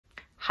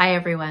Hi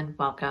everyone,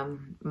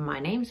 welcome. My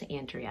name's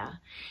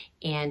Andrea,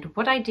 and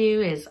what I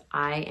do is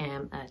I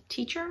am a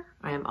teacher.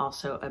 I am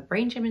also a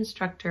brain gym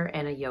instructor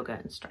and a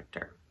yoga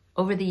instructor.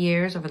 Over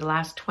the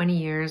last 20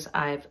 years,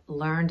 I've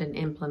learned and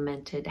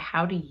implemented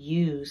how to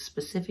use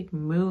specific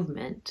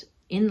movement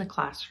in the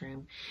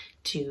classroom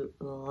to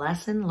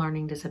lessen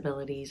learning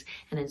disabilities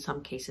and in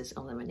some cases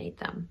eliminate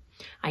them.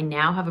 I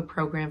now have a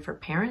program for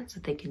parents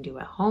that they can do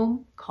at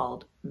home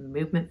called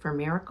Movement for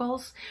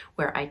Miracles,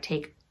 where I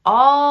take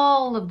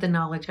all of the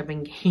knowledge I've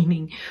been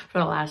gaining for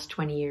the last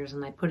 20 years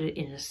and I put it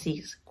in a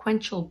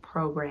sequential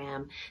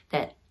program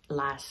that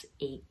lasts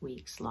 8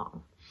 weeks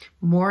long.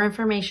 More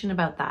information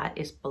about that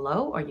is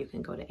below, or you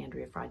can go to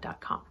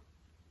andreafry.com.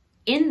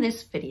 In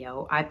this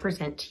video, I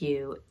present to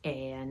you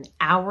an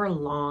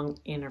hour-long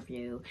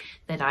interview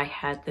that I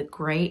had the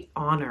great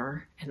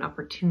honor and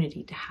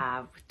opportunity to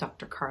have with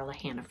Dr. Carla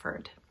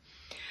Hannaford.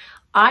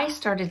 I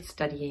started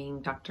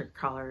studying Dr.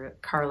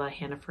 Carla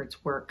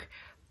Hannaford's work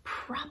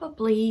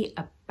probably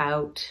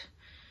about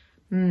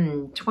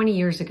 20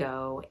 years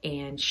ago,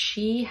 and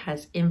she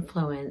has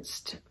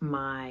influenced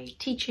my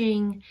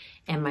teaching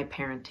and my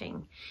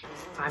parenting.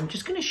 I'm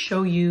just going to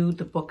show you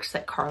the books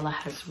that Carla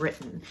has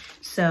written.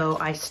 So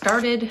I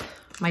started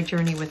my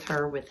journey with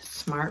her with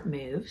Smart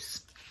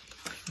Moves,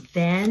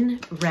 then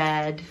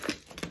read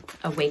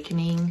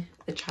Awakening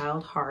the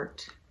Child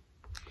Heart.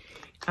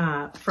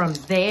 From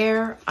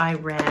there, I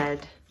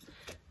read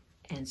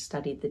and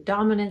studied the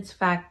dominance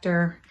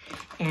factor,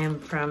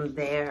 and from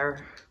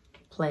there,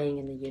 playing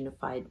in the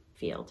unified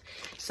field.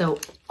 So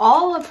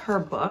all of her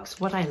books,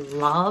 what I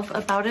love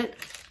about it,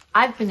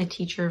 I've been a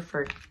teacher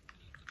for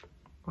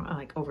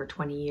like over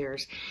 20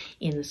 years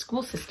in the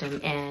school system,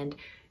 and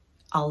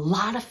a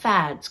lot of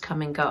fads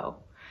come and go,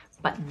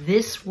 but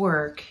this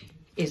work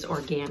is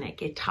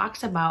organic. It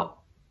talks about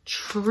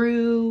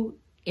true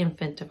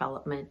infant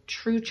development,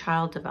 true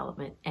child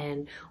development,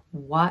 and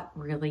what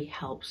really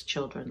helps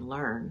children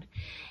learn.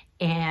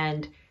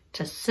 And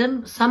to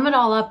sum it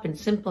all up and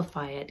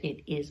simplify it,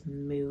 it is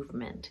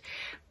movement.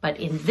 But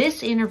in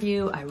this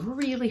interview, I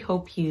really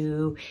hope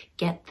you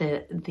get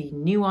the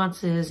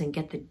nuances and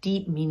get the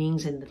deep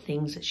meanings in the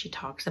things that she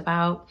talks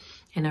about.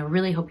 And I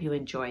really hope you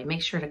enjoy.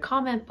 Make sure to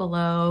comment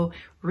below,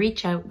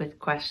 reach out with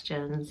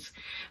questions.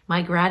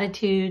 My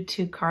gratitude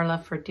to Carla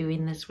for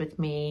doing this with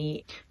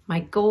me. My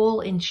goal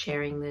in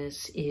sharing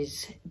this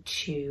is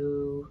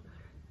to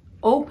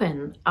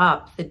open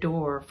up the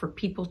door for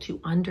people to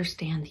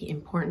understand the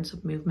importance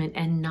of movement,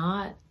 and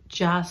not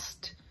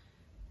just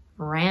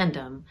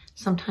random,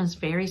 sometimes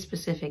very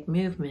specific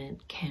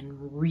movement can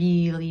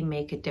really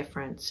make a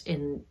difference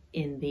in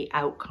the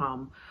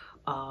outcome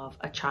of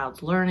a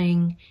child's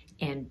learning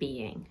and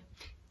being.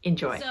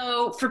 Enjoy.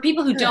 So for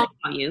people who don't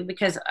know you,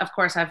 because of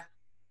course I've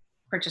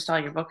purchased all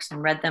your books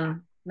and read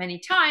them many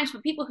times,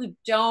 but people who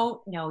don't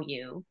know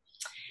you,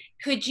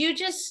 could you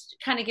just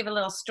kind of give a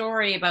little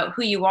story about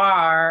who you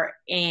are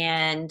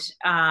and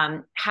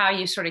how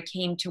you sort of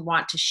came to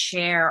want to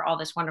share all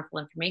this wonderful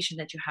information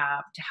that you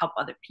have to help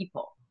other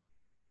people?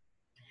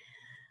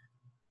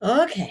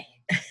 Okay.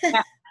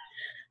 Yeah.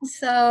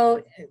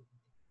 So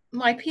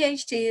my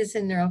PhD is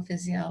in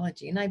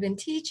neurophysiology, and I've been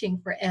teaching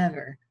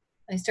forever.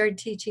 I started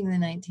teaching in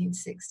the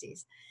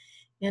 1960s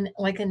in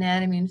like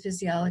anatomy and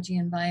physiology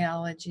and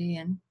biology.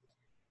 And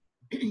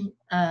in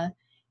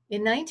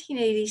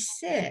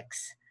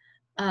 1986,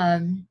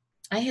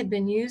 I had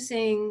been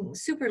using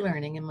super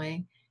learning in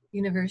my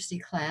university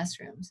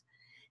classrooms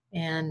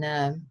and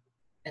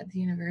at the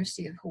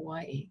University of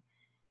Hawaii.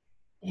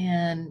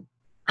 And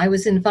I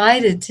was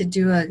invited to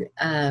do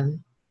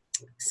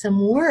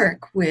some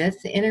work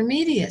with the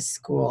intermediate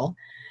school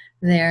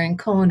there in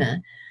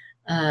Kona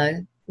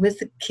with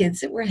the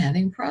kids that were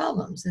having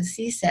problems, the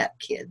CSAP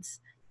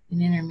kids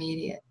in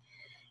intermediate.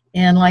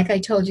 And like I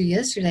told you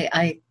yesterday,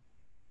 I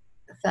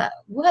thought,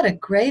 what a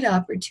great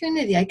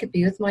opportunity. I could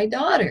be with my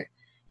daughter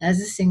as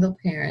a single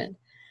parent.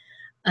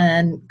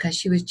 And because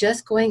she was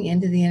just going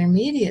into the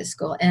intermediate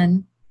school,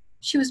 and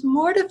she was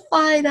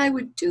mortified I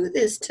would do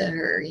this to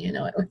her, you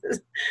know. It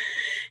was,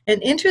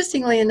 and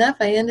interestingly enough,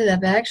 I ended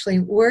up actually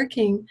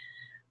working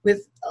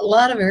with a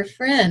lot of her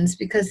friends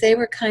because they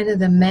were kind of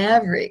the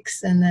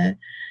mavericks and the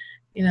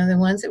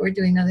ones that were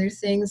doing other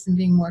things and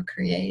being more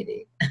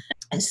creative.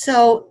 And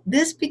so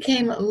this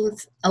became a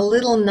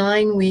little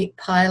 9-week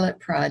pilot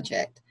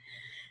project.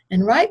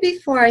 And right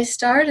before I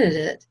started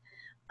it,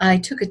 I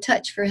took a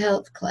Touch for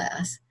Health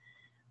class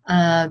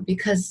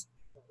because,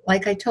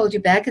 like I told you,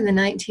 back in the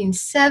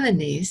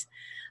 1970s,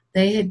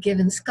 they had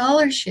given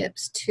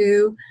scholarships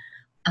to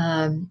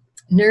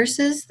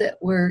nurses that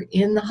were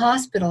in the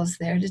hospitals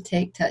there to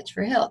take Touch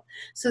for Health.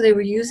 So they were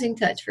using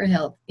Touch for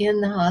Health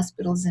in the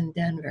hospitals in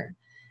Denver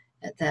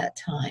at that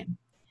time.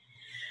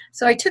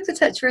 So I took the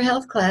Touch for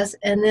Health class,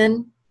 and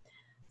then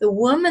the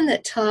woman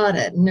that taught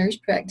it, nurse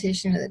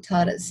practitioner that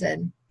taught it,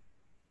 said,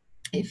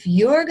 if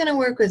you're going to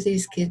work with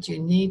these kids, you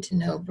need to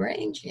know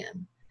brain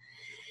gym.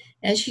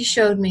 And she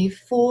showed me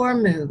 4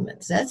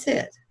 movements. That's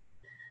it.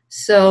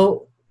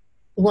 So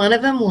one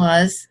of them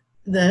was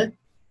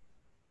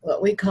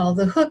what we call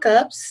the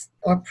hookups,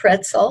 or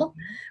pretzel,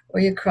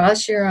 where you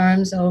cross your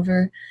arms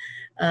over,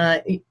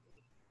 you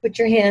put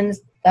your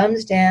hands,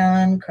 thumbs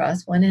down,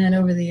 cross one hand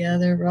over the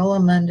other, roll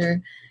them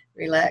under,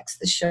 relax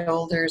the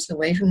shoulders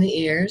away from the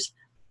ears.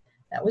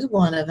 That was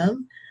one of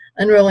them.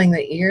 Unrolling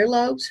the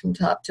earlobes from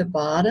top to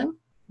bottom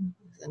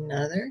was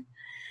another.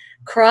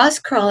 Cross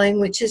crawling,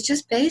 which is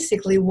just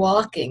basically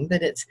walking,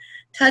 but it's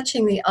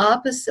touching the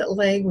opposite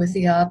leg with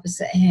the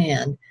opposite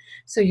hand.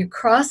 So you're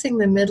crossing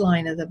the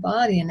midline of the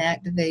body and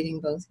activating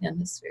both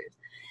hemispheres.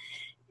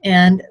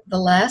 And the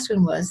last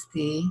one was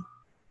the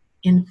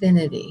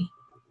Infinity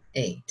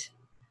 8,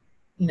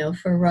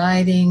 for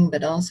riding,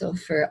 but also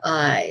for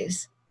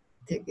eyes,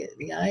 to get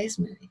the eyes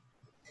moving.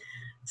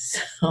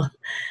 So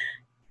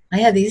I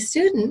had these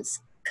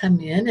students come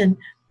in, and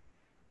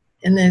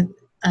in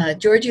the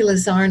Georgie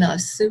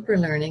Lazarnoff's Super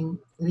Learning,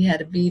 we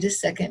had a beta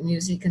second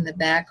music in the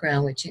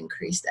background, which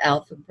increased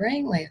alpha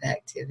brainwave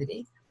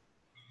activity,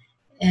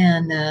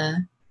 and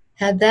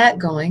had that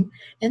going.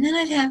 And then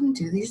I'd have them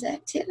do these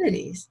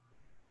activities.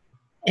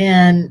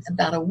 And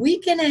about a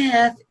week and a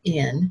half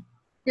in,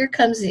 here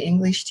comes the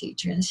English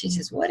teacher, and she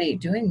says, "What are you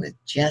doing with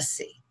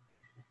Jessie?"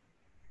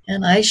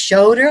 And I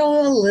showed her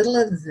a little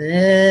of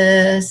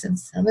this and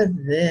some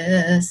of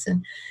this,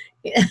 and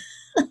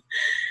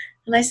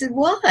and I said,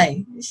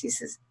 "Why?" And she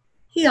says,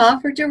 "He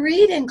offered to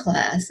read in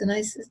class." And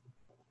I said,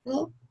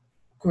 "Well,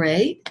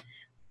 great."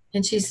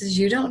 And she says,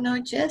 "You don't know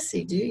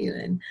Jessie, do you?"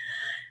 And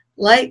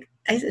like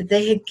I said,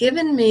 they had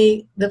given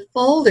me the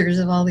folders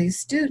of all these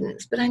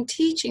students, but I'm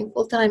teaching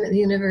full-time at the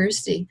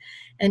university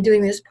and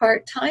doing this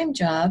part-time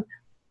job.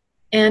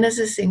 And as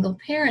a single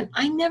parent,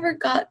 I never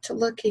got to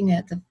looking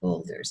at the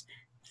folders.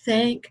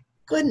 Thank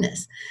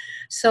goodness.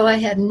 So I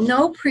had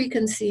no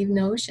preconceived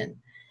notion.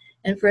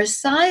 And for a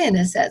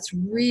scientist, that's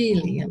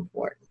really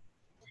important.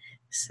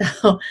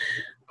 So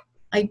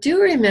I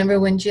do remember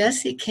when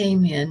Jessie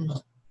came in,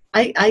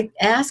 I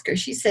asked her,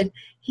 she said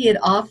he had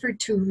offered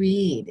to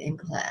read in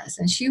class,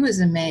 and she was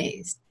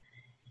amazed.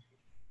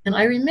 And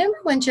I remember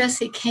when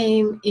Jessie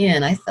came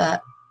in, I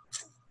thought,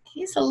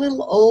 he's a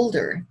little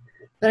older,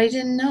 but I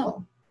didn't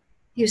know.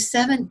 He was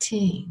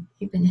 17.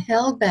 He'd been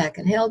held back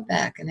and held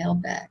back and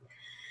held back.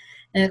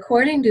 And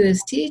according to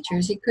his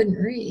teachers, he couldn't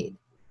read.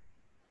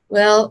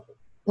 Well,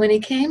 when he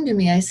came to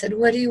me, I said,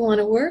 "What do you want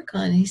to work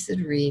on?" He said,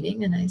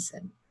 "Reading." And I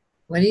said,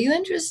 "What are you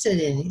interested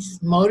in?" He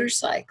says,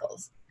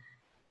 "Motorcycles."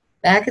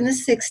 Back in the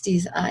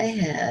 60s, I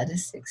had a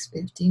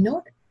 650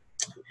 Norton.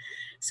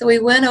 So we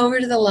went over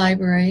to the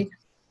library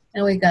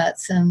and we got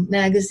some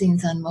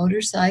magazines on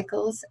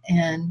motorcycles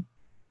and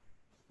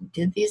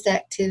did these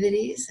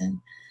activities and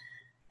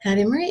had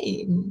him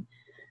read. And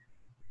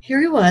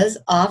here he was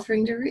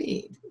offering to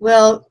read.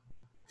 Well,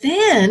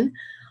 then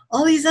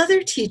all these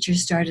other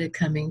teachers started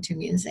coming to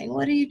me and saying,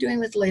 "What are you doing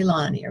with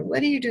Leilani?" Or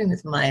 "What are you doing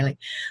with Miley?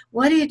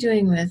 What are you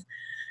doing with,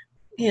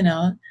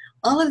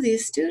 all of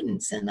these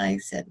students?" And I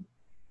said,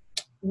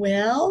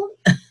 "Well,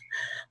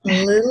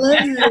 a little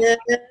of this,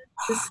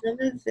 some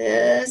of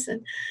this."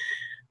 And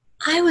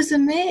I was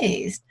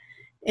amazed.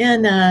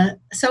 And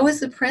so was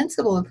the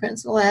principal. The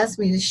principal asked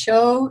me to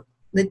show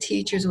the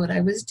teachers what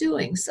I was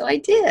doing. So I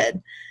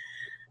did.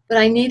 But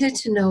I needed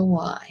to know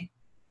why.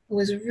 It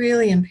was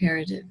really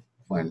imperative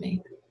for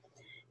me.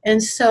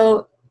 And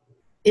so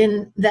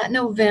in that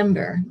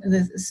November,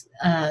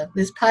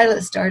 this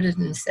pilot started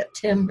in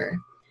September.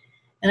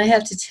 And I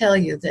have to tell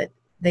you that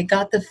they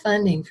got the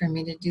funding for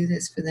me to do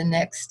this for the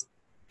next,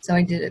 so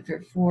I did it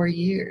for 4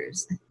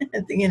 years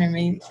at the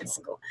intermediate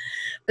school.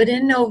 But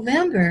in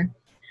November,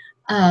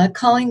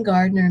 Colleen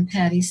Gardner and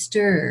Patty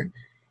Sturr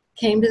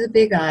came to the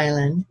Big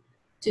Island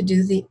to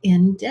do the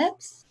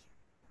in-depth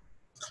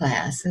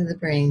class of the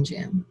Brain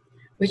Gym,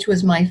 which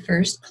was my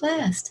first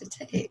class to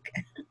take.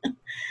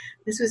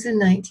 This was in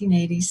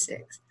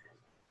 1986.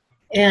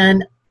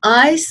 And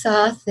I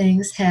saw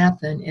things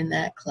happen in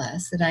that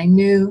class that I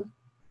knew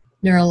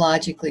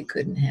neurologically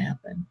couldn't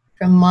happen.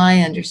 From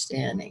my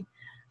understanding,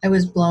 I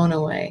was blown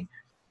away.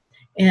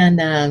 And,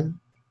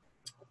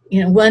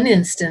 one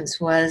instance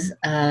was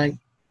a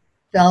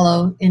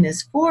fellow in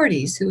his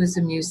 40s who was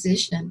a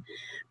musician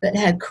but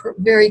had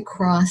very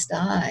crossed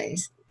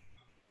eyes.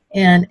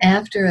 And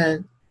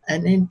after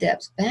an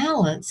in-depth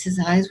balance, his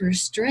eyes were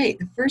straight,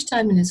 the first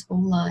time in his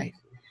whole life.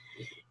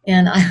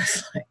 And I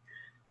was like,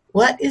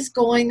 "What is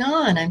going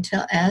on?" I'm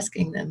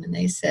asking them, and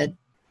they said,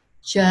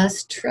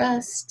 "Just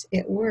trust,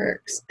 it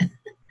works."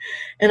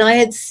 And I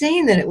had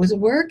seen that it was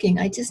working.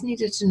 I just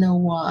needed to know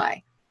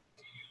why.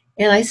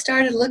 And I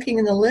started looking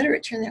in the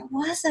literature, and there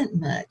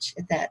wasn't much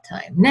at that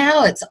time.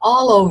 Now it's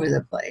all over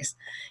the place.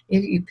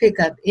 If you pick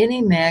up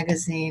any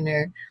magazine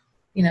or,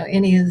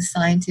 any of the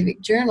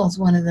scientific journals,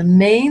 one of the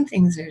main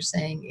things they're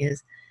saying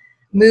is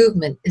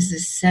movement is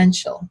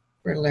essential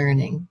for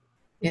learning.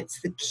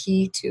 It's the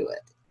key to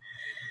it.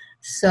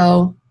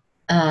 So,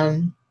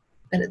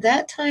 but at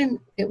that time,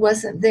 it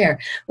wasn't there.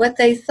 What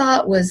they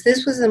thought was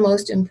this was the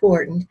most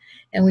important,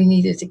 and we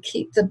needed to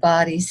keep the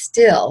body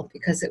still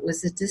because it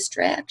was a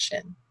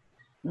distraction.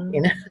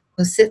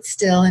 So sit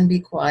still and be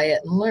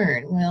quiet and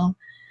learn. Well,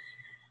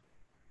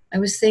 I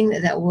was seeing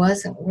that that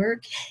wasn't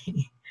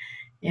working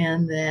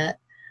and that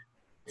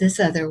this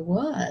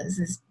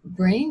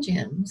brain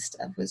gym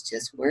stuff was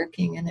just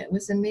working, and it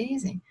was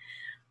amazing.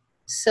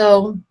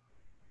 So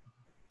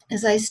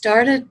as I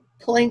started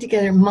pulling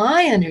together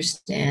my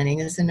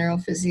understanding as a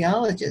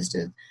neurophysiologist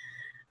of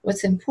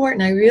what's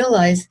important, I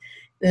realized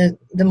that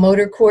the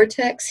motor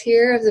cortex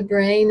here of the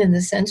brain and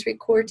the sensory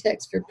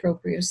cortex for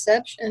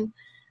proprioception,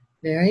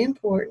 very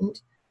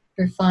important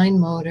for fine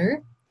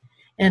motor,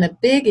 and a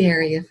big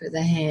area for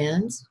the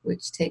hands,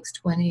 which takes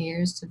 20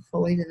 years to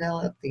fully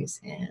develop these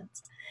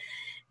hands.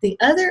 The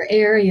other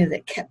area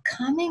that kept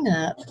coming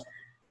up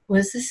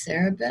was the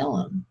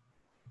cerebellum.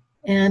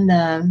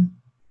 And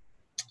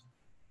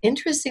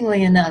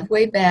interestingly enough,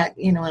 way back,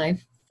 when I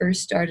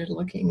first started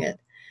looking at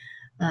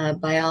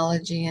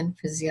biology and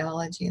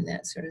physiology and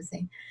that sort of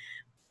thing,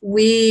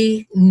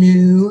 we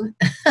knew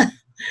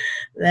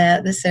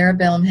that the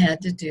cerebellum had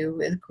to do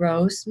with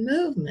gross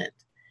movement.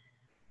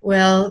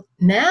 Well,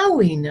 now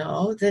we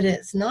know that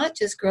it's not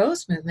just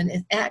gross movement,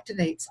 it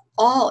activates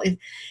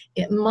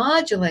it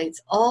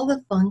modulates all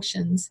the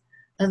functions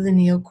of the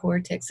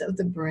neocortex of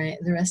the brain,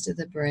 the rest of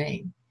the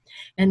brain.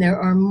 And there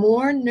are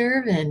more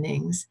nerve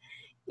endings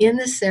in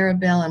the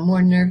cerebellum,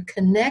 more nerve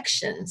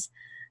connections,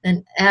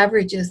 an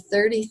average of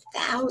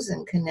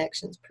 30,000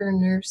 connections per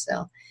nerve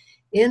cell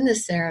in the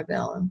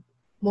cerebellum,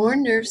 more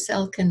nerve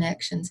cell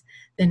connections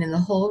than in the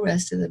whole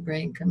rest of the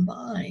brain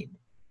combined.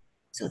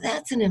 So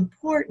that's an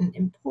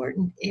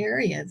important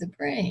area of the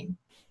brain.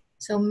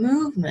 So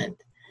movement.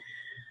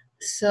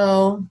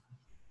 So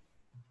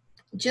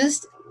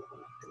just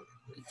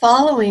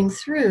following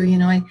through,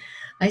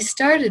 I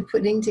started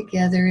putting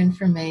together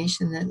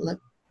information that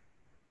looked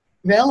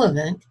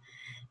relevant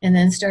and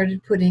then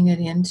started putting it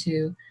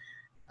into,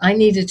 I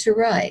needed to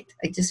write.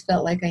 I just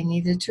felt like I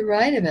needed to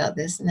write about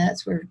this, and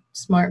that's where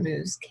Smart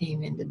Moves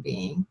came into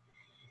being.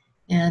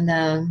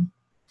 And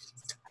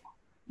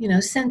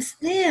since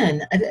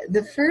then,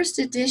 the first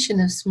edition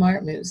of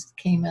Smart Moves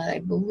came out, I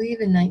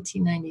believe, in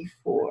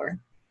 1994,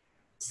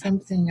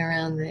 something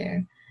around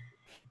there.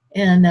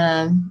 And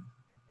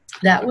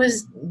that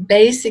was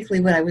basically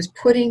what I was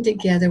putting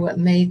together, what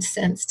made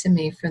sense to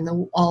me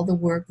from all the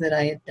work that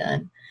I had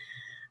done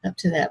up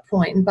to that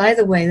point. And by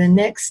the way, the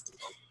next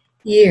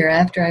year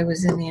after I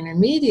was in the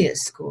intermediate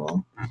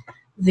school,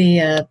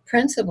 the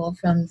principal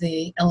from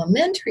the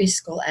elementary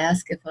school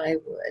asked if I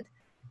would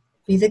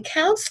be the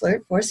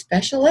counselor for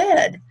special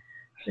ed.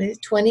 There's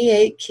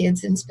 28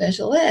 kids in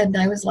special ed. And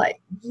I was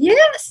like,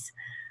 yes,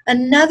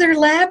 another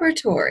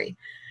laboratory.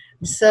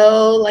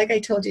 So like I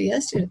told you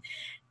yesterday,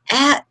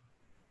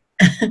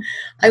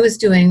 I was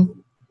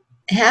doing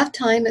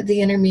half-time at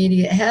the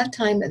intermediate,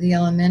 half-time at the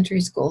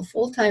elementary school,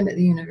 full-time at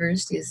the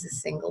university as a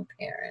single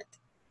parent.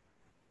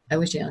 I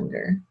was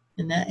younger,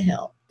 and that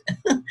helped.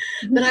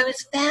 But I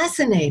was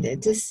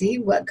fascinated to see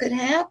what could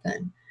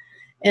happen,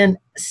 and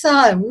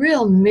saw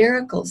real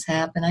miracles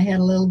happen. I had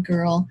a little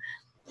girl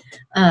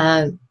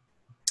that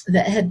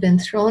had been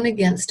thrown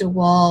against a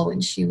wall when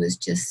she was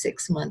just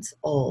 6 months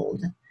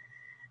old,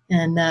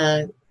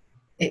 and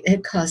it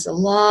had caused a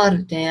lot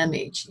of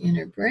damage in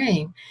her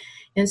brain.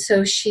 And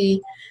so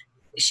she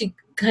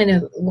kind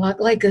of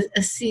walked like a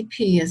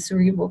CP, a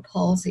cerebral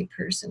palsy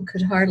person,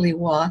 could hardly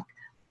walk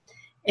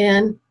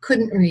and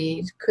couldn't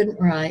read, couldn't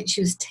write.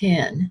 She was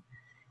 10.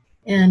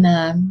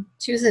 And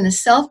she was in a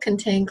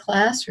self-contained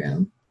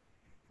classroom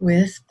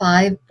with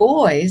 5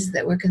 boys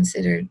that were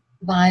considered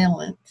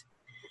violent.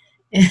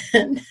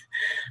 And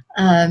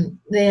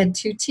they had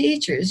 2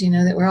 teachers,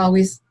 that were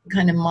always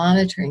kind of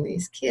monitoring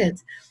these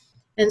kids.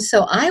 And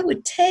so I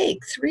would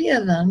take 3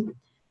 of them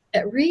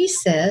at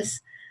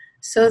recess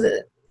so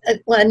that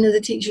one of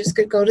the teachers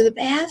could go to the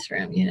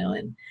bathroom,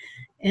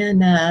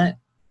 and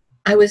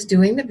I was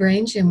doing the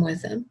brain gym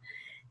with them.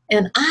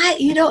 And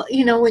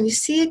when you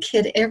see a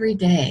kid every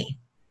day,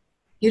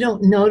 you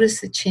don't notice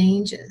the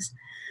changes.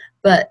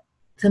 But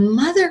the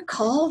mother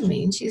called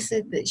me and she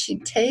said that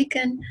she'd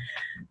taken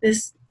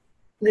this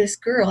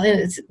girl, and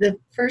it's the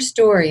first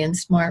story in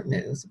Smart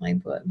Moves, my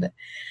book, but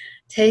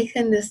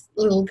taken this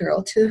little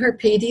girl to her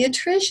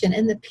pediatrician,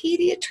 and the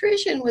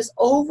pediatrician was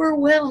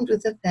overwhelmed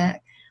with the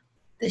fact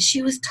that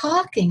she was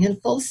talking in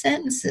full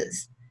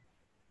sentences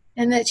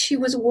and that she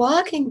was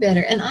walking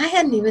better, and I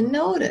hadn't even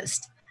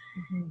noticed.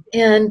 Mm-hmm.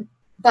 And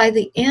by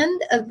the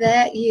end of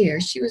that year,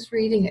 she was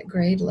reading at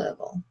grade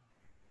level.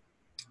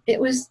 It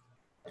was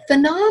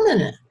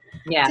phenomenal.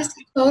 Yeah. Just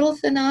a total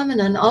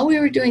phenomenon. All we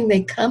were doing,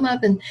 they come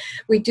up and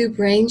we do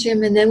brain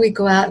gym, and then we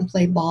go out and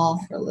play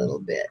ball for a little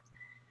bit.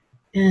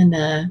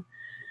 And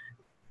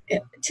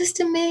just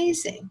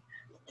amazing.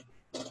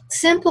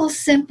 Simple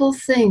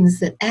things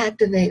that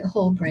activate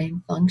whole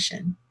brain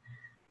function.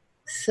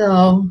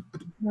 So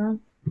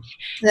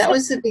that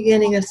was the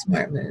beginning of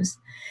Smart Moves.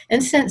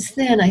 And since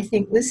then, I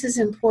think this is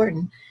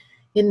important.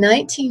 In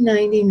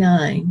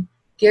 1999,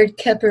 Gerd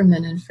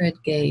Kepperman and Fred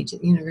Gage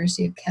at the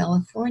University of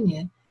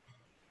California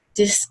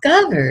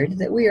discovered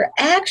that we are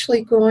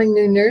actually growing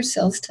new nerve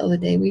cells till the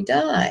day we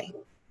die.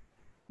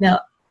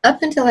 Now,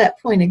 up until that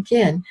point,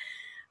 again,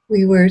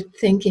 we were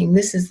thinking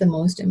this is the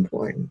most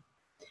important.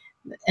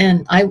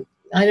 And I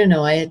don't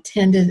know, I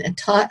attended and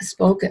taught,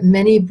 spoke at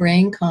many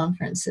brain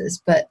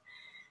conferences, but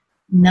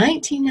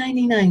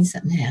 1999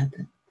 something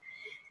happened.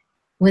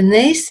 When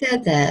they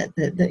said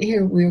that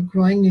here we were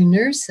growing new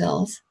nerve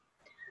cells,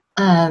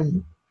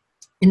 in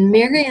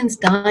Marian's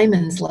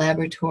Diamond's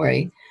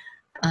laboratory,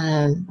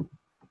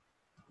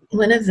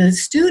 one of the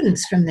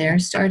students from there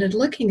started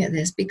looking at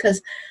this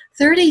because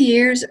 30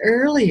 years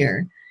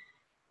earlier,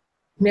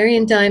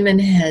 Marian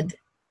Diamond had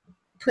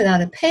put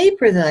out a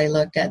paper that I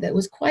looked at that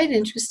was quite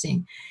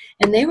interesting.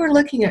 And they were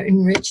looking at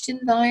enriched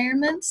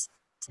environments,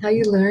 how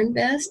you learn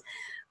best,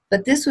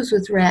 but this was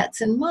with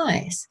rats and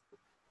mice.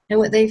 And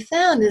what they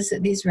found is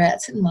that these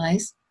rats and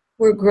mice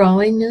were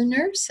growing new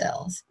nerve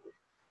cells.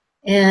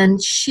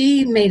 And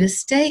she made a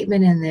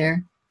statement in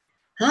there,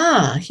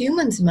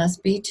 humans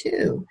must be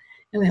too.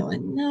 And we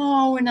went,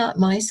 no, we're not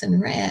mice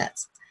and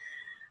rats.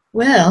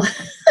 Well,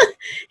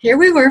 here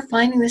we were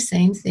finding the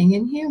same thing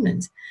in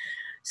humans.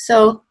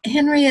 So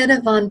Henrietta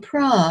von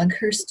Prague,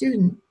 her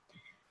student,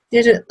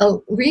 did a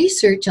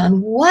research on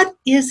what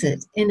is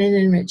it in an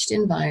enriched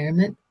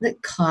environment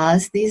that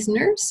caused these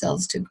nerve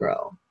cells to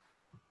grow.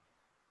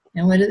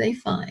 And what do they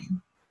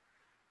find?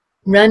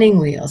 Running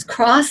wheels,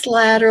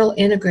 cross-lateral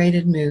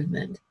integrated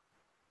movement,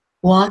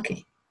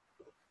 walking,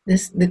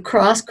 the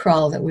cross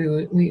crawl that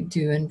we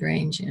do in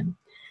Brain Gym.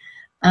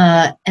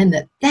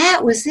 And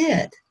that was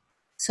it.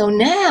 So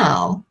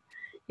now,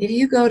 if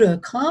you go to a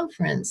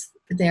conference,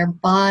 they're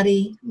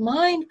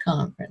body-mind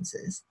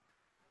conferences.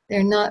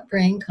 They're not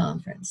brain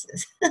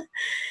conferences.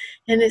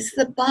 And it's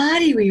the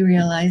body, we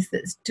realize,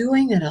 that's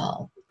doing it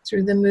all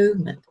through the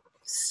movement.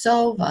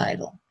 So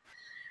vital.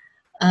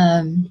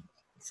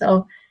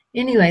 So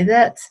anyway,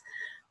 that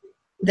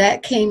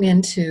came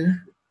into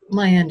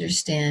my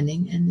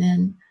understanding. And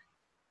then,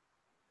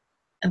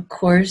 of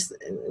course,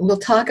 we'll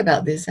talk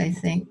about this, I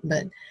think,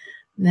 but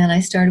then I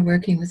started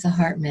working with the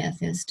Heart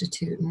Math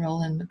Institute and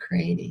Roland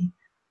McCready.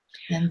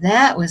 And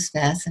that was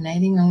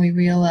fascinating when we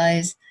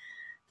realized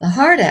the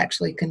heart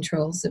actually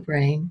controls the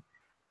brain,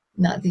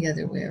 not the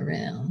other way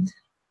around.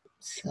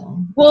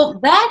 So, well,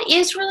 that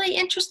is really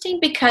interesting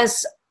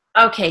because,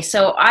 okay,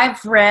 so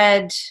I've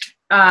read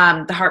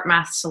the Heart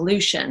Math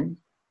Solution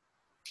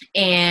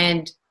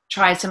and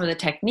tried some of the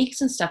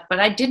techniques and stuff, but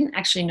I didn't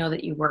actually know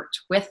that you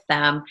worked with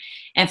them.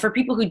 And for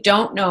people who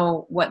don't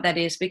know what that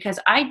is, because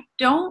I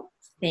don't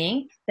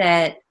think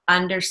that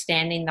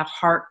understanding the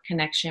heart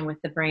connection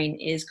with the brain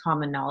is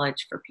common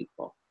knowledge for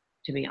people,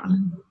 to be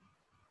honest.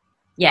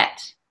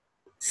 Yet.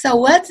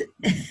 So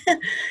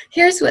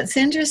here's what's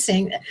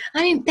interesting.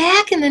 I mean,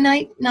 back in the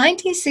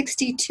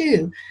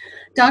 1962,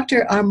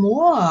 Dr.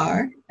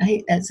 Armour,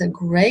 that's a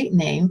great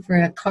name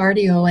for a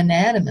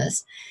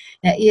cardioanatomist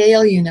at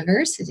Yale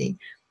University,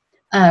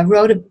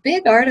 wrote a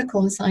big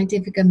article in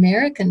Scientific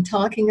American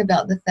talking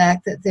about the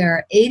fact that there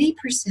are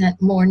 80%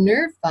 more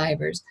nerve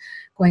fibers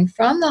going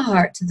from the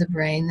heart to the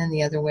brain than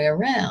the other way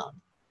around.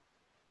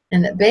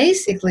 And that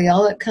basically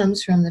all that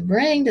comes from the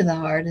brain to the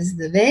heart is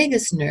the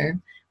vagus nerve,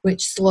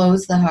 which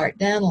slows the heart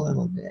down a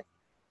little bit.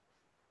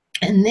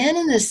 And then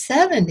in the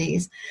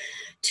 70s,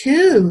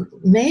 two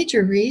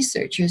major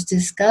researchers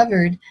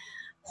discovered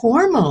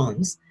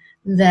hormones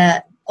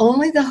that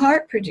only the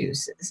heart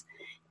produces.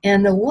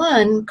 And the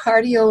one,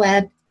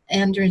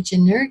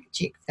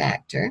 cardioadrenergic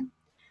factor,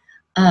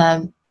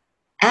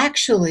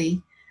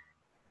 actually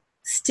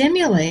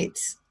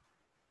stimulates,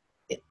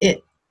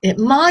 it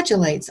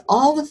modulates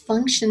all the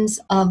functions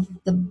of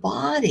the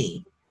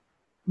body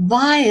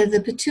via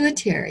the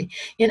pituitary.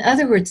 In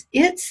other words,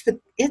 it's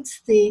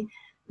the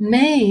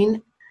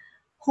main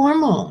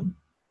hormone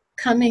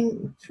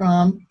coming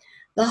from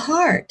the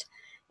heart,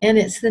 and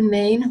it's the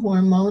main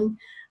hormone.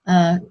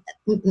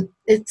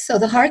 So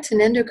the heart's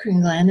an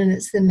endocrine gland, and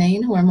it's the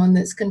main hormone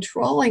that's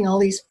controlling all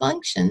these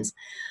functions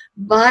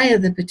via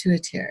the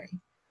pituitary.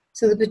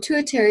 So the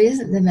pituitary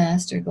isn't the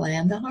master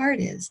gland, the heart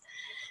is.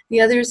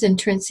 The other is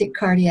intrinsic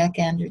cardiac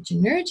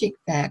adrenergic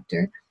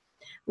factor,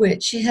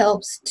 which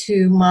helps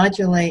to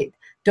modulate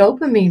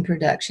dopamine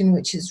production,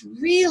 which is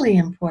really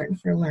important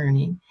for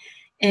learning,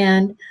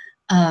 and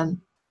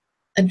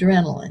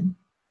adrenaline,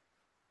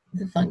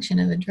 the function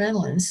of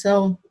adrenaline.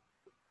 So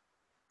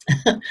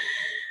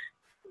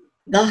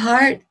the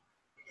heart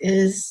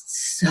is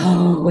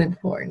so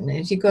important.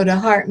 If you go to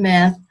Heart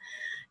Math,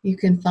 you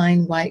can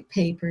find white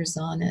papers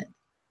on it.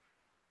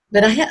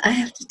 But I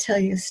have to tell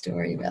you a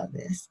story about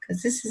this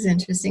because this is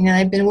interesting. And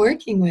I've been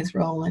working with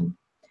Roland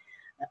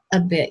a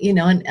bit,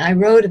 and I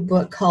wrote a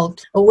book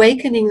called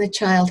Awakening the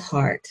Child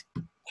Heart.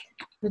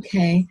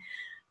 Okay.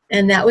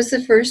 And that was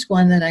the first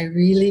one that I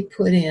really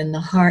put in the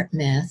heart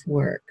math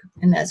work.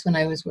 And that's when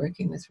I was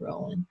working with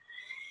Roland.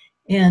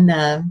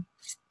 And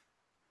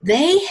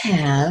they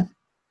have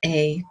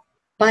a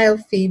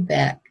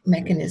biofeedback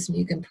mechanism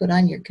you can put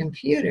on your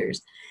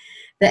computers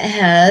that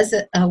has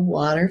a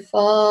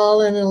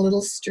waterfall and a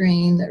little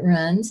stream that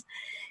runs,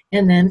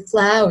 and then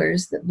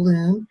flowers that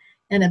bloom,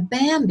 and a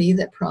Bambi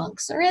that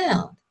pronks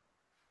around.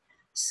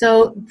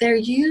 So they're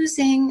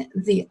using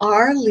the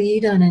R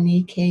lead on an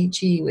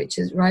EKG, which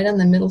is right on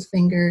the middle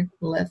finger,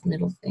 left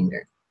middle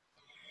finger,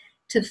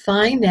 to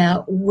find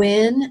out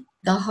when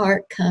the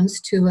heart comes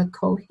to a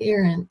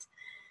coherent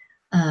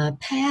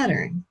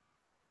pattern,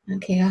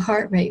 okay, a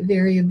heart rate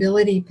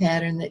variability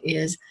pattern that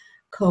is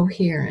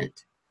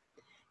coherent.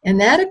 And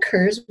that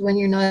occurs when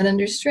you're not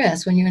under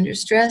stress. When you're under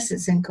stress,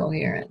 it's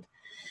incoherent.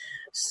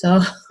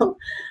 So,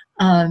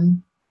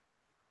 and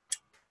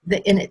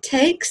it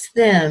takes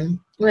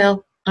them,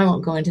 well, I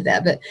won't go into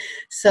that, but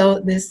so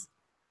this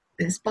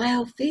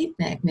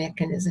biofeedback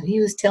mechanism, he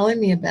was telling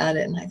me about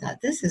it, and I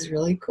thought, this is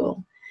really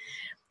cool.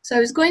 So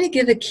I was going to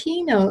give a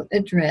keynote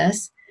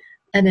address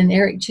at an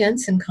Eric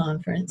Jensen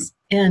conference,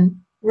 and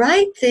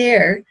right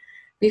there,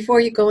 before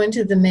you go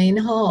into the main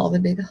hall, the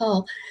big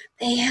hall,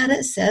 they had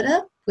it set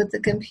up with the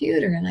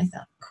computer, and I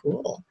thought,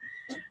 cool,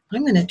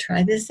 I'm going to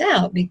try this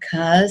out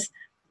because,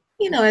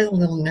 you know, I was a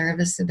little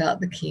nervous about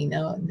the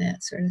keynote and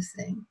that sort of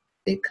thing,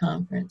 big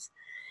conference.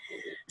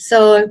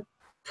 So I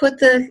put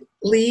the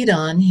lead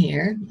on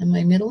here on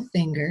my middle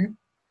finger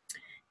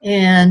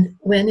and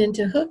went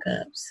into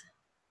hookups.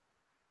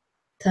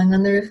 Tongue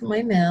on the roof of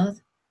my mouth.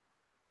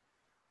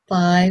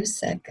 5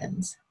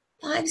 seconds.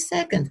 5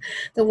 seconds.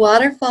 The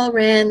waterfall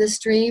ran, the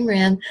stream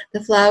ran,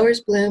 the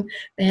flowers bloomed,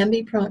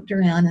 Bambi proned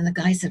around, and the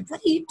guy said, "What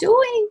are you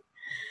doing?"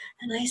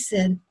 And I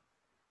said,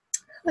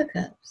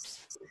 "Hookups."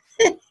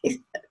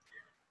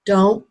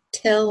 Don't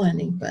tell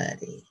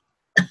anybody.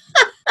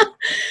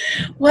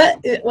 What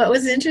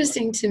was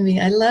interesting to me,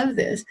 I love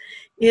this,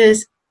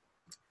 is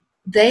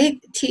they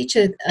teach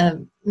a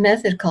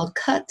method called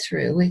cut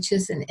through, which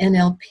is an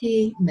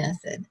NLP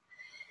method.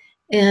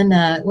 And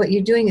what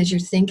you're doing is you're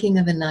thinking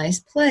of a nice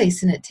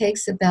place, and it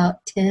takes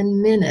about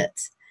 10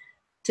 minutes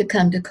to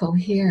come to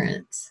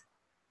coherence.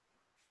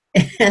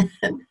 And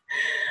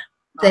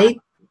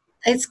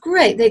it's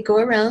great. They go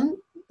around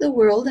the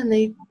world and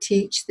they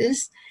teach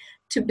this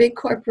to big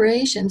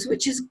corporations,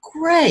 which is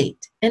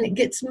great, and it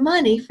gets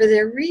money for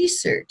their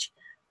research.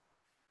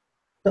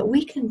 But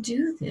we can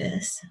do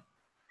this.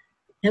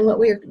 And what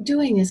we're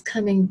doing is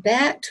coming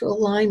back to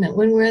alignment.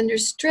 When we're under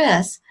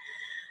stress,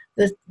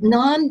 the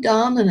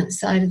non-dominant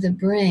side of the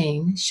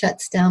brain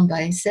shuts down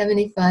by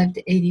 75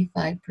 to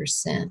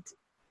 85%.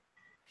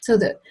 So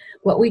that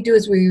what we do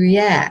is we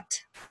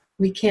react.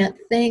 We can't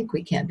think,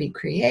 we can't be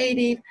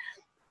creative.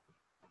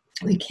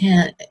 We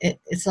can't,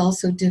 it's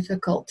also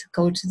difficult to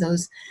go to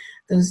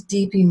those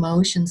deep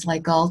emotions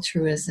like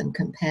altruism,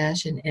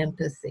 compassion,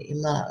 empathy,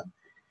 love,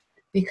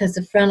 because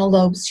the frontal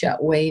lobes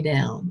shut way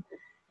down.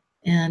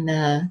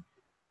 And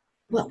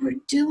what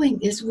we're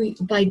doing is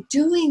by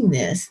doing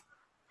this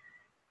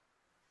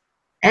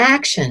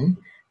action,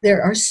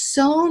 there are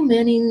so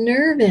many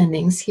nerve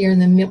endings here in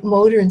the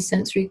motor and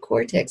sensory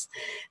cortex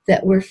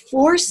that we're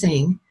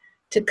forcing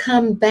to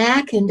come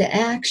back into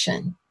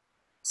action.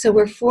 So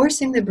we're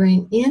forcing the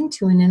brain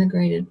into an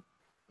integrated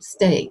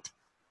state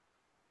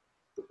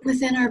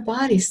within our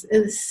bodies.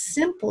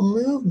 Simple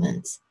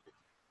movements.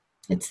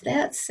 It's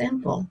that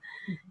simple.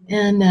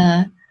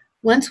 And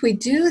once we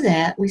do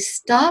that, we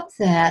stop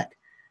that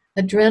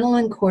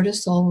adrenaline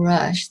cortisol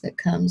rush that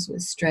comes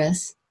with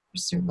stress or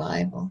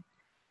survival.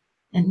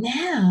 And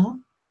now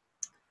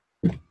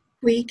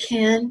we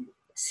can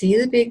see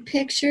the big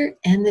picture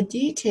and the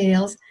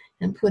details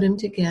and put them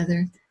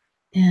together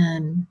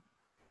and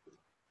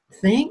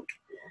think,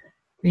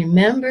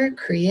 remember,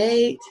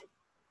 create.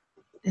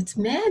 It's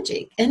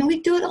magic. And we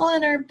do it all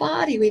in our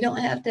body. We don't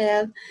have to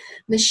have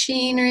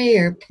machinery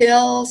or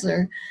pills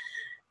or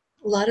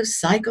a lot of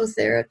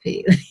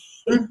psychotherapy.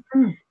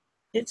 Mm-hmm.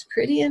 It's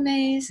pretty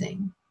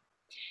amazing.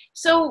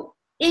 So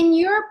in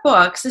your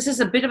books, this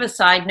is a bit of a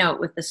side note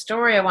with the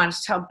story I wanted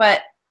to tell,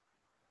 but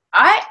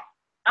I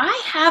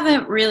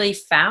haven't really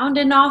found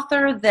an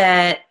author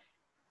that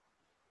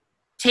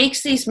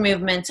takes these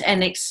movements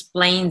and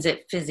explains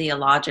it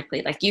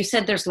physiologically. Like you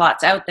said, there's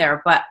lots out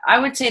there, but I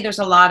would say there's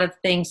a lot of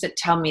things that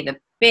tell me the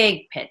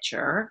big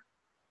picture,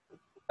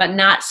 but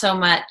not so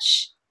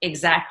much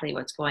exactly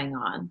what's going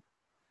on.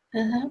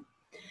 Uh-huh.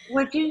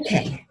 What do you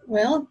think?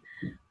 Well,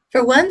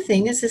 for one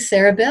thing, it's the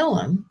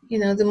cerebellum. You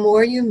know, the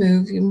more you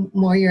move, the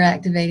more you're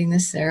activating the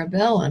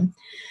cerebellum,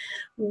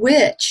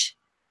 which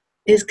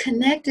is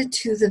connected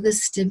to the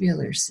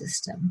vestibular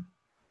system.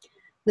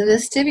 The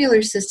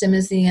vestibular system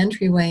is the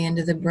entryway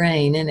into the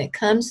brain, and it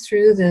comes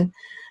through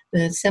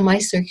the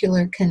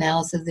semicircular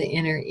canals of the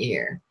inner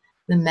ear,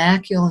 the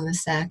macule and the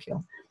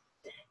saccule.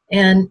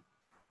 And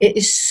it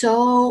is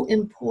so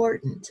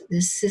important,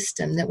 this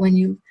system, that when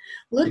you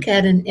look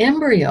at an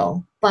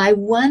embryo, by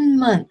 1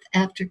 month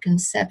after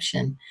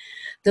conception,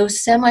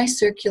 those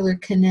semicircular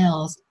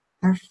canals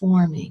are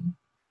forming.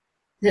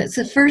 It's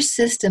the first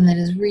system that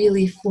is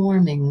really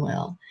forming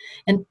well,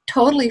 and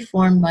totally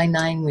formed by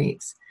 9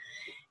 weeks.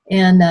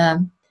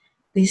 And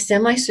these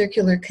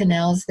semicircular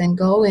canals then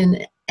go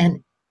in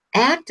and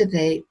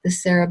activate the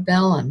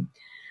cerebellum,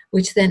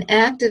 which then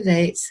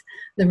activates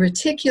the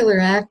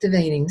reticular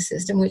activating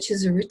system, which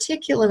is a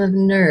reticulum of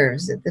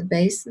nerves at the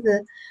base of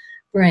the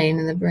brain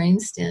and the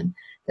brainstem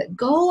that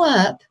go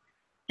up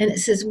and it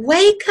says,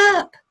 wake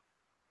up,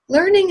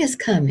 learning is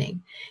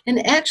coming, and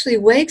it actually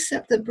wakes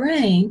up the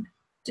brain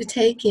to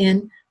take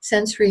in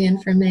sensory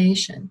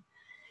information.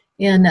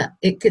 And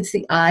it gets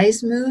the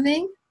eyes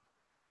moving,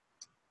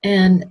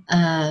 and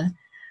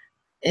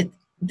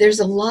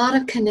there's a lot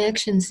of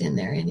connections in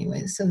there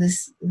anyway. So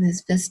this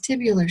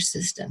vestibular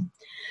system.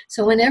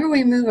 So whenever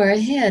we move our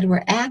head,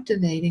 we're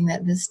activating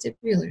that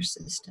vestibular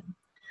system.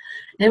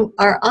 And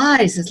our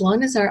eyes, as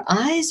long as our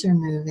eyes are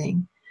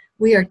moving,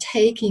 we are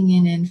taking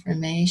in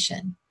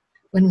information.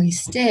 When we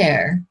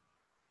stare,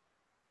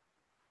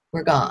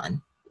 we're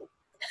gone.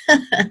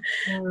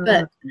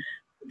 But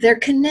they're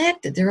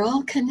connected. They're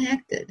all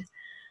connected.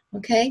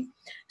 Okay?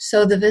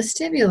 So the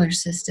vestibular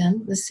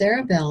system, the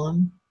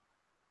cerebellum,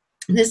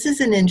 this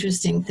is an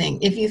interesting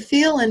thing. If you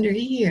feel under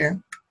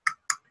here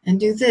and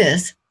do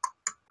this,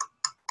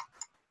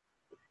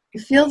 you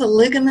feel the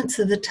ligaments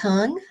of the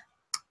tongue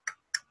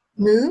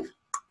move.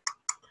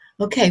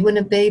 Okay, when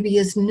a baby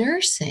is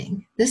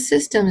nursing, this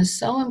system is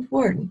so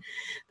important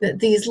that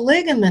these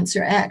ligaments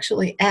are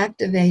actually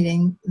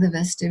activating the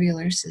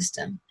vestibular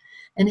system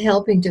and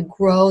helping to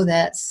grow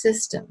that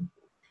system.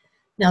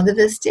 Now, the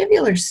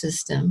vestibular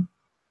system,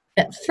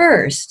 at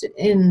first,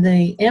 in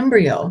the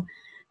embryo,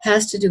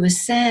 has to do with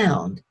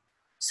sound.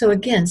 So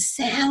again,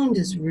 sound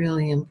is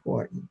really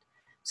important.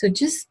 So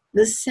just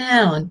the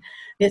sound,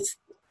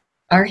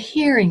 our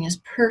hearing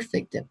is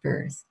perfect at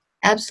birth,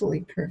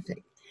 absolutely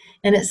perfect.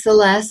 And it's the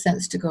last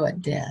sense to go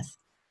at death.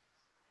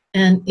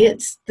 And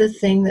it's the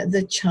thing that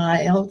the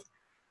child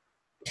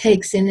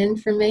takes in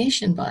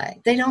information by.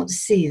 They don't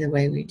see the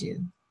way we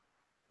do.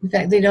 In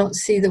fact, they don't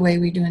see the way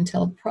we do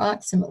until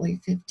approximately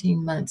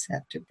 15 months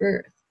after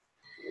birth.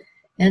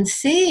 And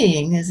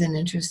seeing is an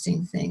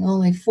interesting thing.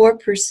 Only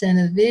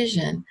 4% of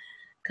vision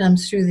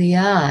comes through the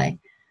eye.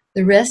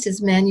 The rest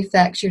is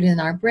manufactured in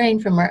our brain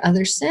from our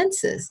other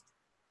senses.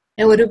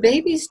 And what do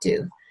babies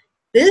do?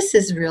 This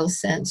is real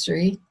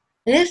sensory.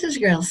 This is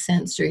real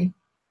sensory.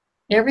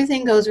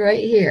 Everything goes right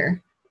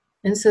here.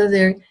 And so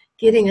they're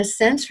getting a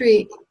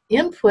sensory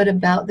input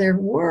about their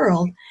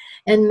world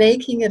and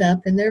making it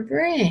up in their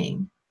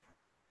brain.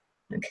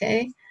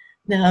 Okay?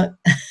 Now,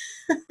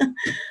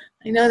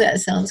 I know that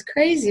sounds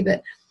crazy,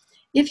 but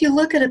if you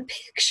look at a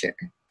picture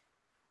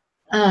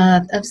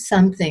of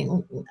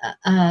something,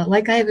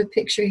 like I have a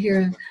picture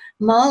here of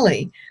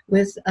Molly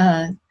with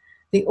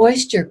the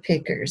oyster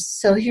pickers.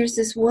 So here's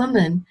this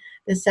woman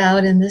that's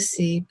out in the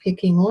sea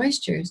picking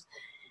oysters.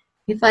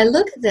 If I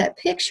look at that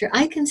picture,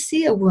 I can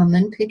see a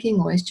woman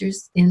picking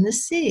oysters in the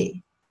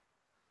sea.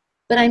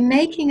 But I'm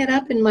making it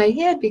up in my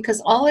head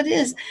because all it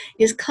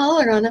is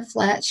color on a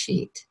flat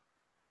sheet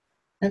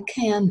of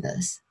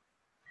canvas.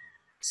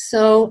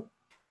 So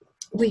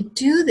we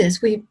do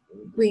this,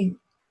 we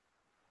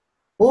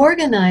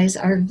organize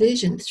our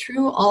vision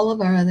through all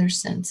of our other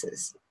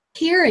senses.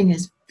 Hearing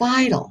is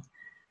vital.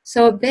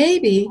 So a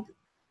baby,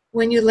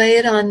 when you lay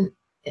it on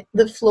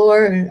the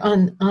floor or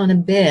on a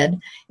bed,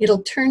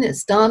 it'll turn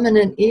its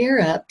dominant ear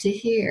up to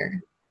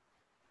hear.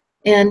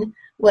 And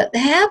what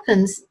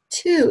happens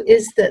too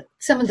is that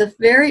some of the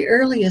very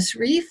earliest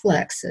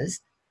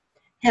reflexes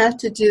have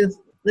to do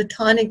the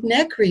tonic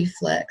neck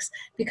reflex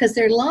because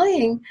they're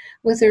lying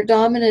with their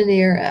dominant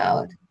ear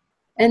out.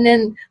 And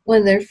then one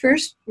of their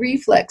first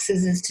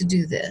reflexes is to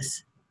do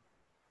this.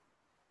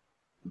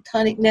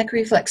 Tonic neck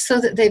reflex, so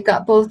that they've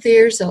got both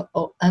ears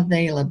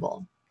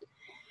available.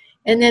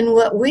 And then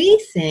what we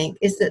think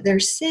is that they're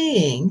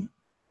seeing,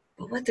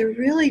 but what they're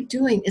really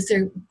doing is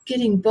they're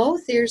getting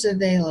both ears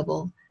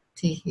available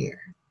to hear.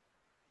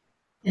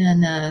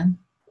 And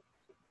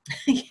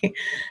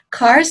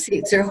car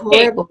seats are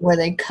horrible where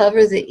they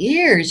cover the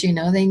ears,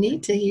 they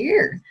need to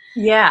hear.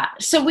 Yeah.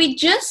 So we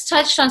just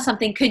touched on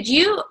something. Could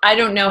you, I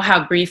don't know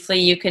how briefly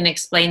you can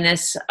explain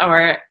this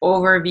or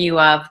overview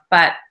of,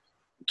 but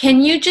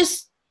can you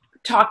just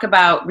talk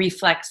about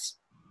reflex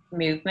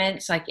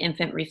movements, like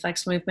infant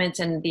reflex movements,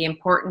 and the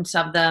importance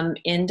of them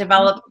in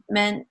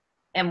development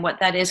and what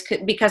that is?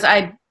 Because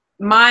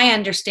my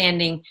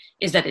understanding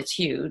is that it's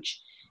huge,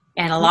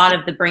 and a lot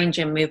of the brain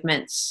gym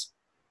movements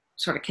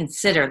sort of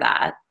consider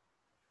that.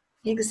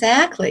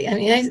 Exactly. I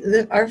mean,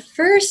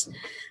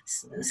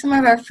 some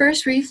of our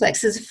first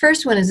reflexes, the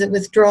first one is a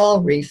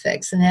withdrawal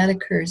reflex, and that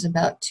occurs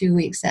about 2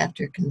 weeks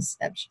after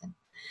conception.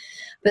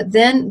 But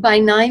then by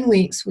 9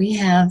 weeks, we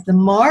have the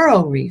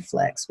Morrow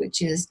reflex,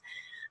 which is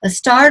a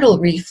startle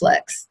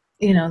reflex,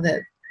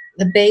 that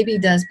the baby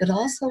does, but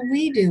also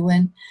we do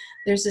when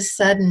there's a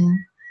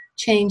sudden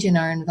change in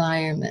our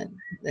environment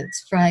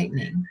that's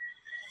frightening.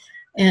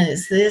 And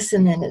it's this,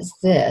 and then it's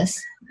this,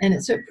 and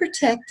it's a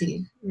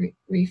protective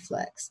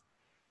reflex.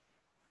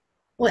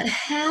 What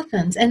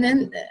happens, and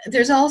then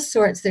there's all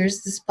sorts,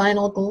 there's the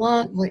spinal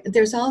gland,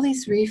 there's all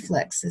these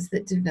reflexes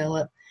that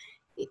develop,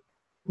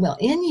 well,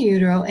 in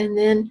utero, and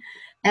then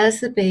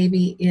as the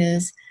baby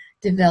is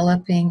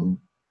developing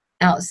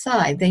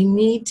outside, they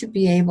need to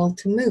be able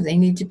to move.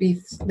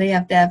 They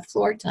have to have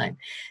floor time.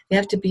 They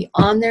have to be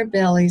on their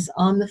bellies,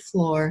 on the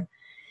floor,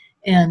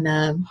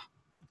 and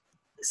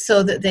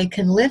so that they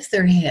can lift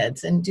their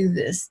heads and do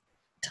this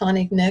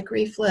tonic neck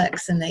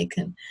reflex, and they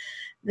can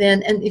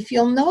then, and if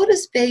you'll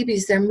notice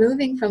babies, they're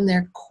moving from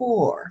their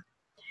core.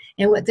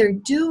 And what they're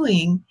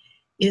doing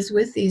is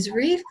with these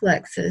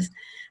reflexes,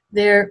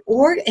 they're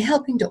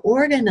helping to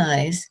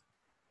organize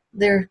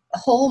their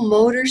whole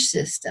motor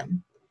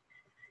system.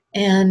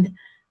 And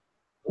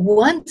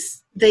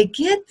once they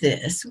get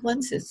this,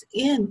 once it's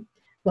in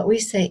what we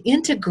say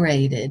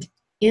integrated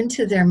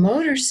into their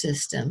motor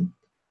system,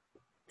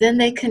 then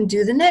they can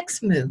do the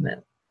next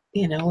movement,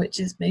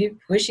 which is maybe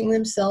pushing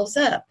themselves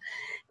up.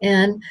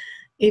 And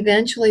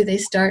eventually they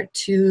start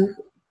to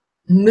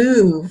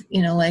move,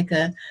 like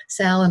a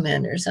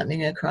salamander or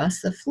something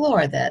across the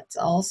floor. That's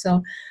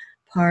also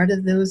part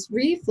of those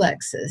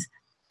reflexes.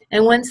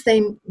 And once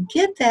they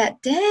get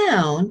that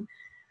down,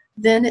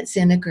 then it's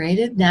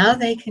integrated. Now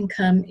they can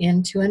come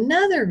into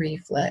another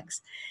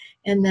reflex,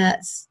 and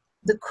that's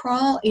the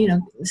crawl.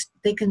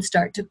 They can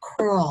start to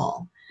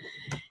crawl.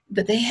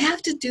 But they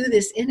have to do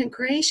this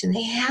integration.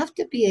 They have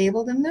to be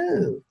able to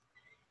move.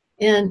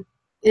 And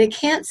they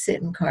can't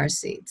sit in car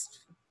seats.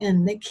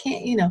 And they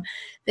can't,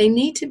 they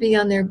need to be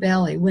on their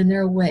belly when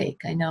they're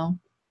awake. I know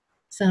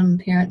some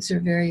parents are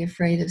very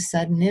afraid of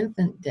sudden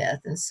infant death,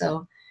 and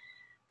so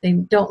they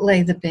don't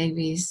lay the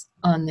babies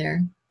on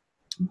their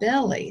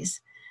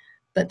bellies.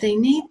 But they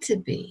need to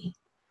be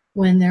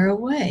when they're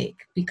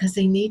awake, because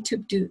they need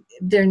to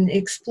they're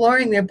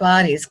exploring their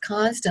bodies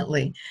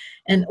constantly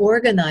and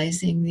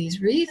organizing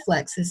these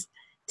reflexes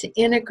to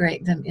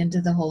integrate them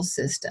into the whole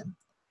system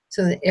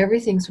so that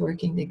everything's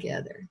working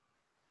together.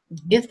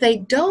 If they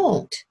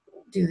don't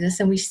do this,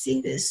 and we see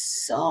this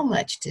so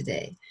much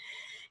today,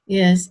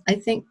 is I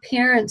think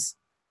parents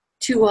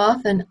too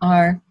often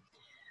are,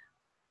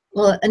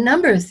 well, a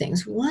number of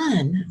things.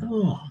 One,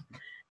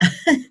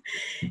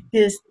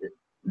 is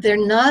they're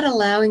not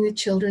allowing the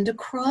children to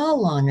crawl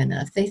long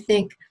enough. They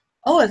think,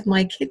 if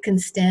my kid can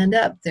stand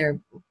up, they're,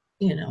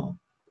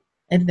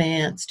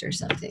 advanced or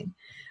something,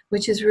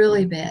 which is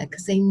really bad,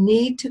 because they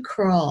need to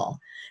crawl.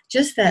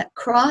 Just that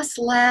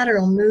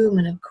cross-lateral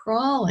movement of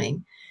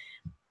crawling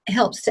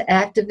helps to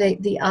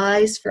activate the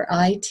eyes for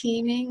eye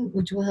teaming,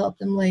 which will help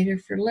them later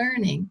for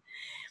learning.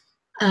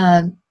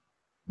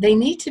 They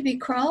need to be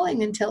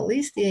crawling until at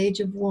least the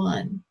age of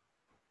 1,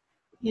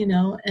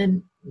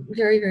 and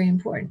very, very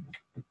important.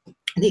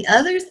 The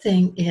other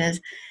thing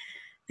is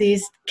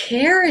these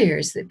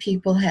carriers that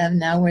people have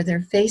now, where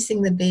they're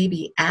facing the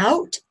baby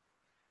out,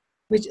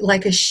 which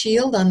like a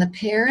shield on the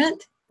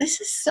parent.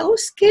 This is so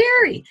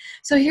scary.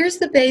 So here's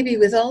the baby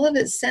with all of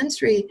its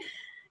sensory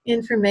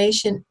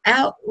information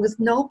out with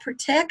no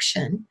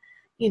protection.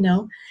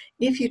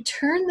 If you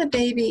turn the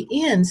baby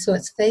in so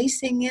it's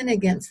facing in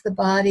against the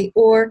body,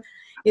 or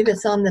if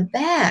it's on the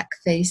back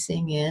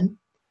facing in,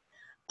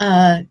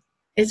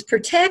 it's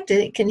protected.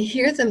 It can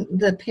hear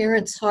the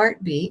parent's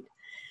heartbeat.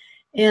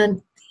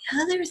 And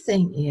the other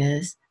thing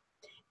is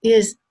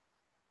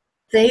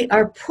they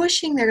are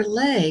pushing their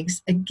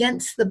legs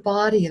against the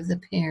body of the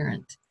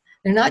parent.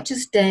 They're not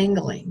just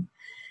dangling.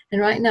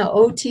 And right now,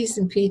 OTs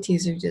and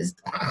PTs are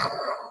just,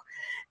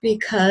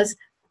 because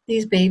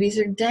these babies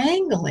are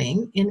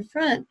dangling in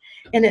front,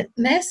 and it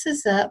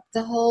messes up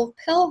the whole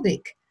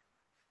pelvic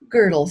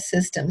girdle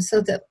system,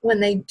 so that when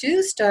they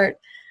do start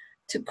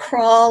to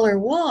crawl or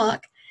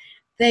walk,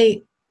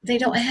 they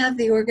don't have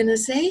the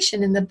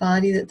organization in the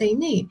body that they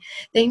need.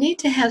 They need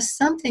to have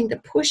something to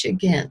push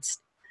against.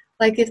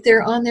 Like if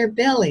they're on their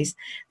bellies,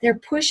 they're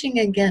pushing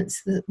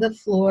against the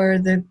floor,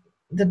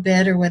 the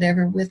bed or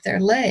whatever with their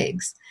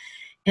legs.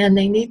 And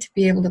they need to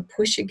be able to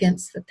push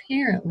against the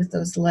parent with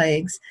those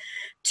legs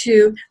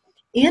to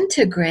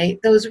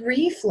integrate those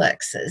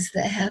reflexes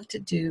that have to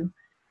do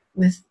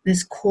with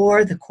this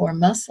core, the core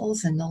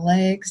muscles and the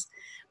legs,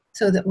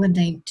 so that when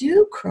they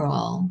do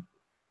crawl,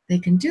 they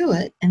can do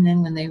it. And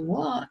then when they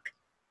walk,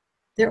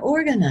 they're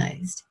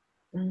organized.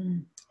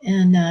 And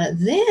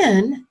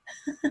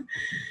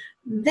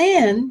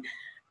then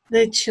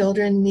the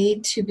children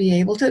need to be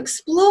able to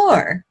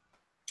explore.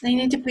 They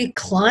need to be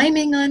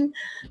climbing on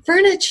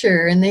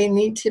furniture, and they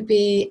need to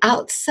be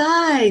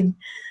outside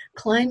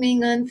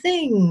climbing on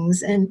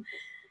things. And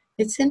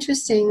it's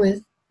interesting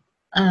with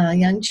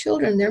young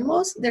children,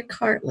 they're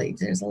cartilage.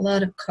 There's a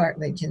lot of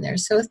cartilage in there.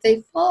 So if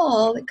they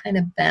fall, they kind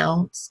of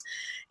bounce.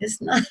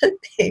 It's not a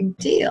big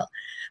deal.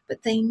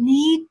 But they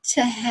need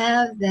to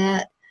have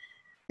that.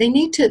 They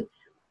need to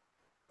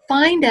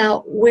find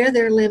out where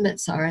their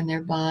limits are in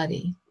their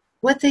body,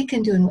 what they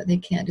can do and what they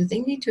can't do.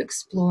 They need to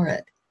explore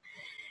it.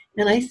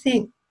 And I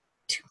think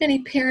too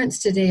many parents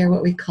today are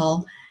what we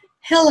call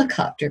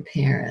helicopter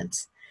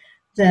parents,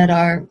 that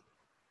are,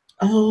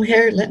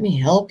 here, let me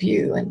help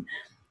you. And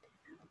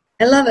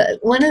I love it.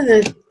 One of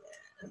the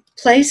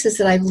places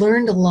that I've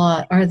learned a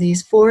lot are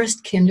these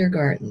forest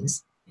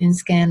kindergartens in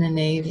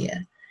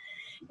Scandinavia.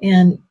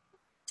 And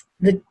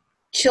the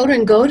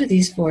children go to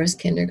these forest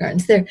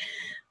kindergartens. They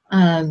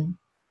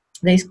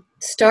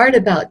start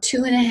about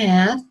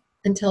 2.5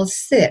 until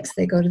 6.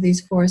 They go to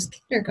these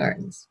forest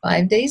kindergartens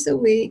 5 days a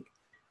week,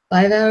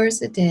 5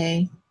 hours a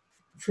day,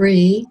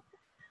 free.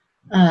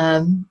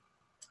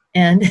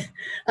 And,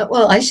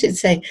 well, I should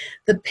say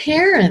the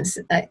parents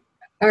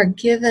are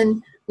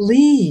given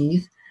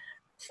leave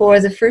for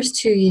the first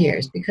 2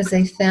 years because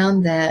they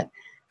found that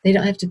they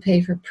don't have to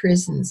pay for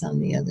prisons on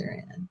the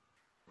other end.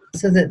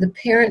 So that the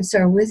parents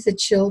are with the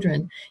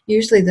children.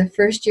 Usually the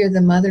first year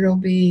the mother will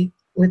be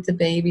with the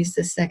babies,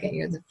 the second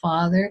year the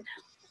father.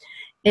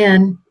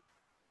 And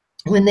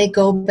when they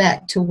go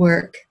back to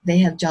work, they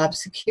have job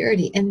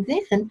security. And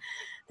then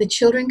the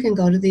children can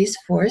go to these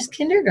forest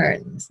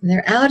kindergartens. And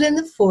they're out in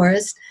the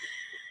forest,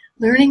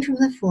 learning from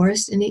the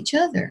forest and each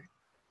other,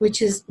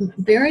 which is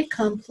very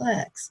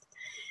complex.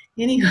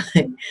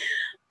 Anyway,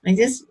 I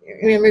just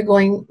remember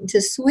going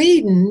to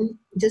Sweden,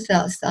 just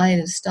outside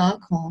of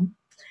Stockholm,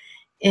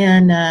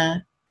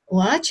 and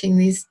watching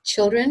these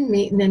children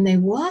meet, and then they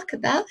walk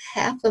about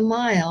half a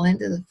mile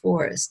into the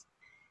forest,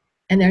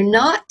 and they're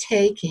not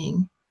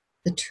taking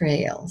the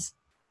trails.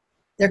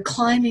 They're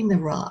climbing the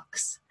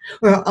rocks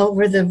or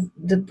over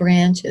the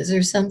branches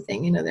or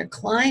something, you know, they're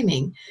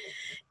climbing.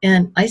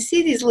 And I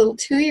see these little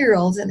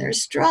 2-year-olds, and they're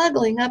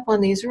struggling up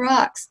on these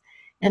rocks.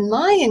 And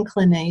my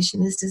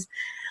inclination is to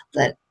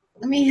let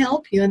me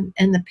help you.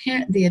 And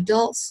the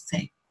adults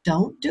say,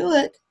 don't do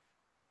it.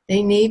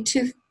 They need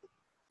to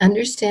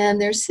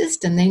understand their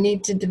system. They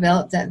need to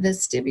develop that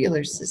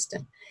vestibular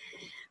system.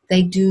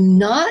 They do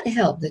not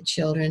help the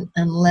children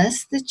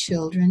unless the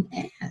children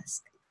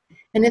ask.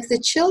 And if the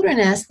children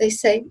ask, they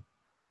say,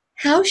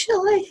 how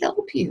shall I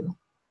help you?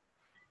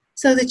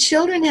 So the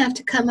children have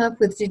to come up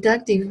with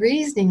deductive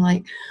reasoning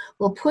like,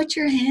 well, put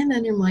your hand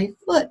under my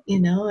foot, you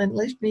know, and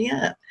lift me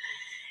up.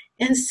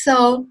 And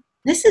so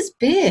this is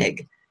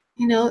big.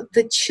 You know,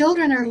 the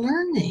children are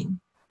learning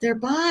their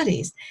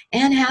bodies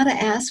and how to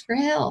ask for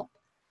help.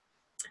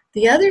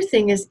 The other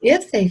thing is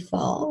if they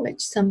fall,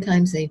 which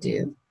sometimes they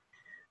do,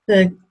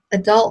 the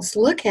adults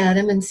look at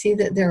them and see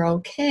that they're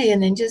okay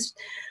and then just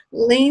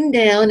lean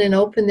down and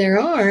open their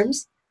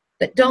arms,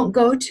 but don't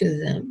go to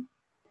them.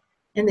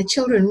 And the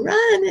children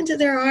run into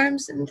their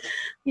arms and,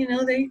 you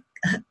know, they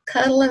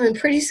cuddle them, and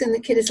pretty soon the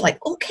kid is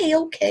like, okay,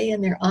 okay,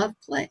 and they're off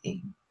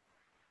playing.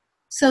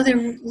 So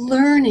they're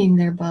learning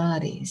their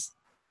bodies.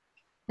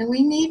 And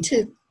we need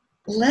to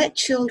let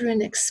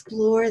children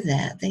explore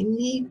that. They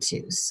need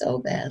to so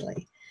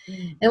badly.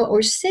 And what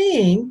we're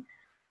seeing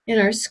in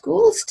our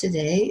schools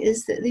today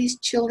is that these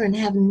children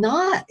have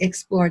not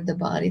explored the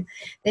body.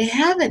 They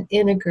haven't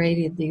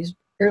integrated these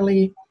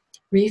early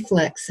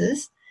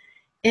reflexes,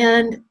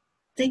 and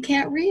they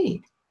can't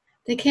read.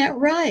 They can't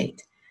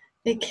write.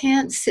 They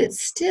can't sit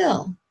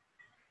still.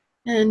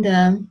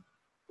 And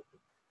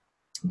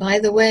by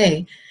the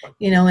way,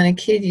 you know, when a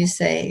kid you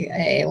say,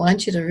 hey, I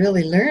want you to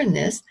really learn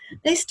this,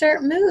 they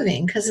start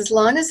moving, because as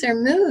long as they're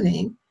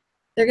moving,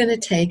 they're going to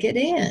take it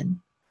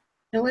in.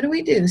 And what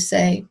do?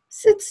 Say,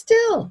 sit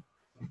still.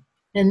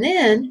 And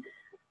then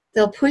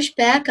they'll push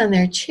back on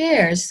their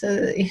chairs so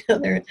that, you know,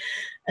 they're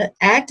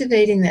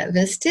activating that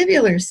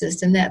vestibular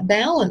system, that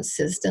balance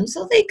system,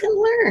 so they can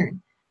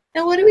learn.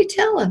 And what do we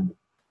tell them?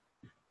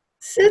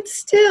 Sit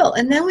still.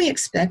 And then we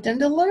expect them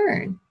to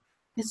learn.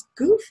 It's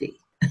goofy.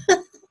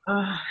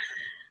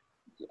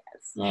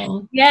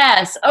 Yes.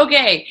 Yes.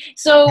 Okay.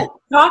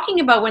 So talking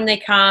about when they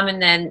come and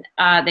then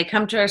they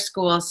come to our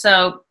school.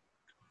 So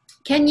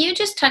can you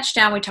just touch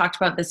down, we talked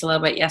about this a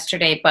little bit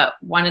yesterday, but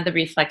one of the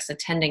reflex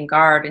attending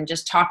guard, and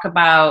just talk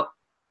about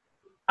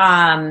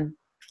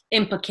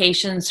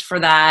implications for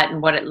that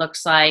and what it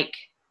looks like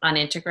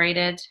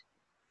unintegrated?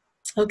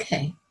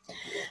 Okay.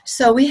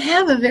 So we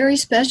have a very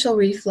special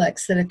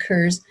reflex that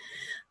occurs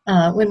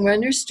when we're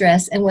under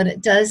stress, and what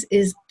it does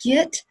is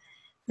get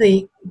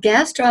the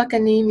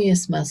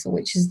gastrocnemius muscle,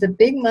 which is the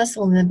big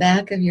muscle in the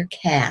back of your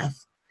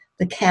calf,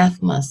 the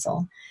calf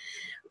muscle,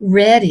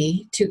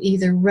 ready to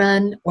either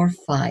run or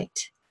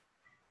fight.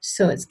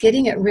 So it's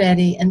getting it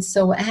ready, and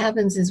so what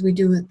happens is we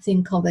do a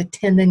thing called a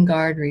tendon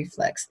guard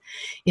reflex.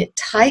 It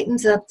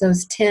tightens up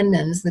those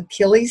tendons, the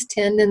Achilles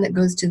tendon that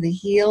goes to the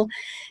heel,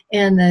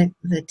 and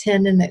the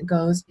tendon that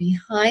goes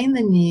behind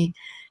the knee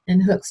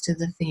and hooks to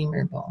the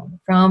femur bone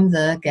from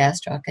the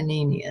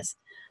gastrocnemius.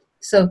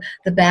 So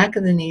the back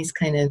of the knees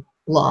kind of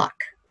lock,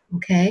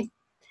 okay?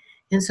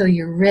 And so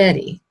you're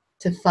ready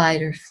to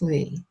fight or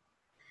flee.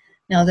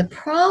 Now the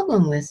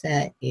problem with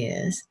that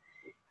is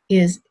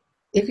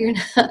if you're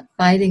not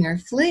fighting or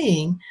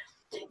fleeing,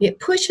 it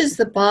pushes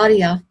the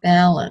body off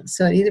balance.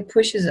 So it either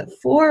pushes it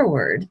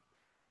forward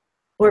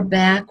or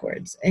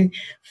backwards. And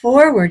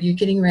forward, you're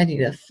getting ready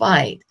to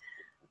fight,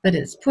 but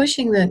it's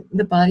pushing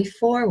the body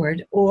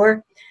forward,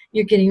 or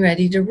you're getting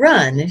ready to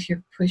run if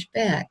you're pushed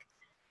back.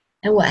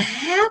 And what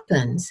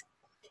happens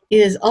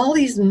is all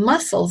these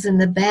muscles in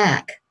the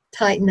back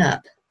tighten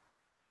up,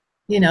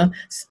 you know,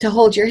 to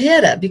hold your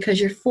head up,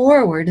 because you're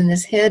forward and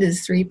this head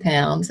is 3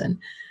 pounds and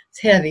it's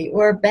heavy,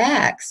 or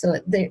back. So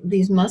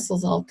these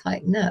muscles all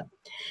tighten up.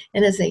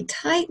 And as they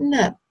tighten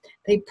up,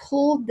 they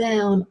pull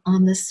down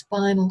on the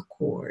spinal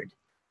cord.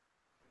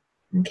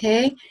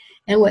 Okay?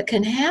 And what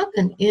can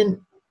happen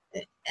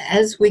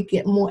as we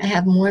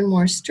have more and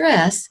more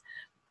stress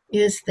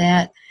is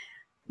that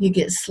you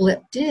get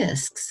slip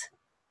discs.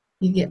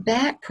 You get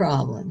back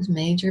problems,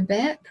 major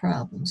back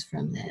problems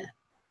from that.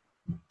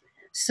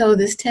 So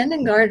this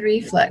tendon guard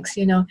reflex,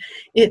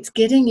 it's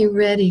getting you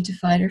ready to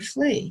fight or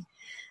flee.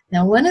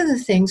 Now, one of the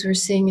things we're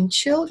seeing in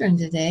children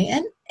today,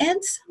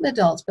 and some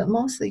adults, but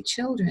mostly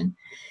children,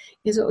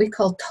 is what we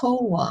call toe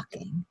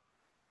walking.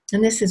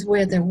 And this is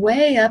where they're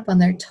way up on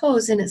their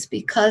toes, and it's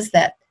because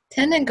that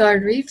tendon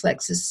guard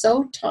reflex is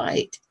so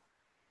tight.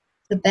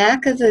 The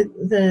back of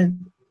the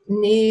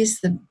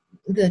knees, the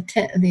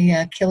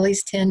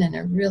Achilles tendon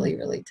are really,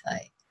 really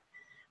tight.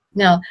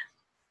 Now,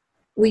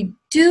 we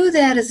do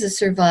that as a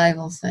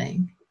survival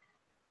thing,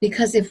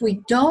 because if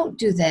we don't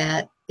do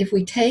that, if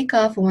we take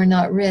off and we're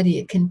not ready,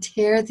 it can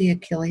tear the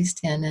Achilles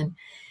tendon,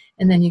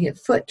 and then you get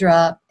foot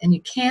drop, and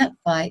you can't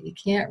fight, you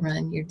can't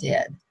run, you're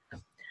dead.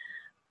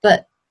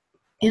 But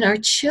in our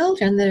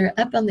children that are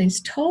up on these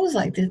toes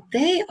like this,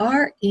 they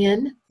are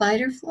in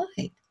fight or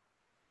flight.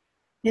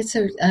 It's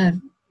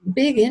a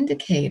big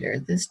indicator,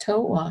 this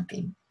toe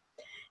walking.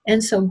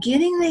 And so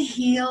getting the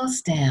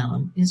heels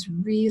down is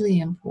really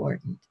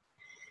important.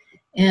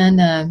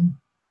 And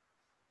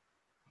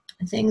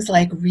things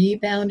like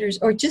rebounders,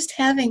 or just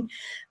having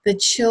the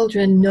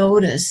children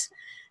notice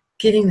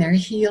getting their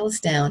heels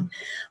down.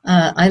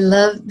 I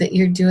love that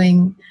you're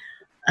doing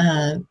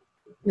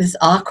this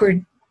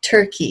awkward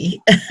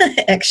turkey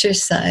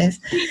exercise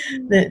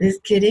that is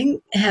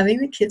having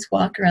the kids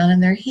walk around in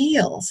their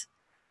heels.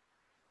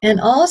 And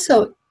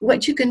also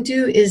what you can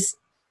do is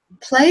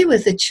play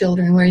with the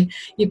children, where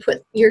you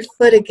put your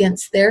foot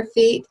against their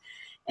feet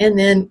and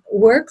then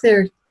work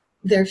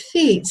their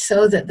feet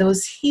so that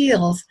those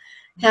heels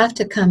have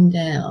to come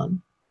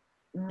down,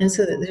 and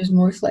so that there's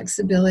more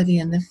flexibility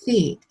in the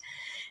feet.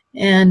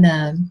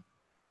 And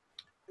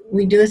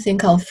we do a thing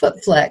called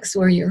foot flex,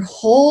 where you're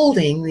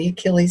holding the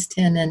Achilles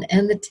tendon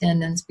and the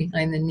tendons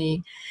behind the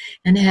knee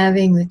and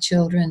having the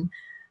children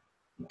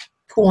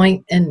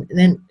point and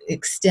then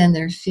extend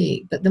their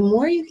feet. But the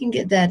more you can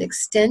get that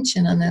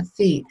extension on the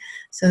feet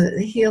so that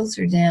the heels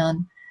are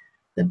down,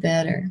 the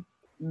better.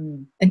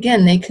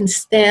 Again, they can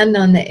stand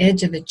on the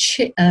edge of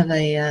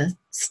a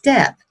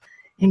step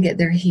and get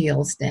their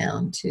heels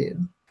down too.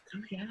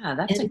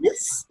 Yeah,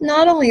 this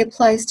not only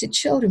applies to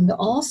children, but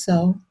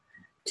also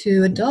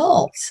to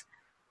adults.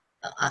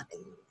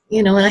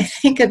 And I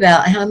think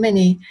about how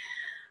many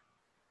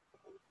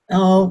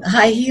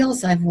high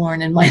heels I've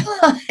worn in my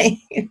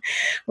life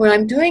when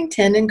I'm doing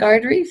tendon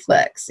guard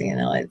reflex.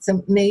 It's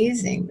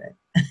amazing.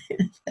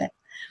 But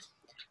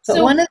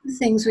one of the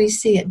things we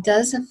see, it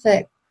does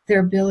affect their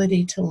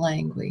ability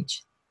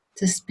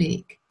to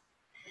speak,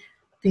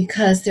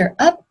 because they're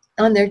up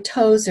on their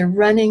toes, they're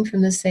running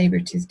from the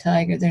saber-toothed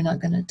tiger, they're not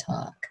going to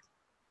talk.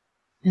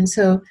 And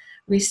so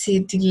we see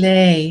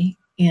delay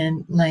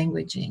in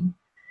languaging.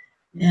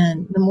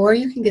 And the more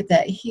you can get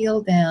that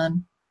heel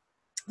down,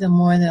 the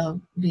more they'll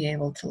be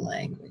able to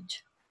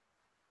language.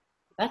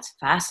 That's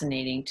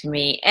fascinating to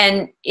me.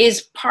 And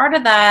is part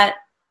of that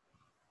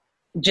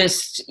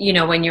just,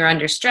 when you're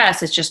under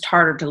stress, it's just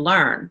harder to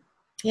learn?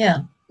 Yeah.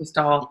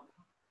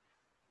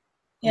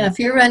 Yeah, if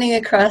you're running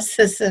across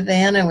the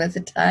savannah with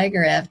a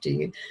tiger after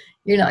you,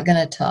 you're not going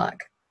to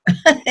talk.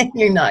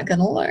 You're not going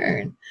to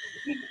learn.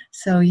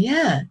 So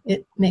yeah,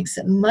 it makes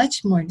it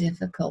much more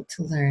difficult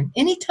to learn.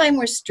 Anytime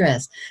we're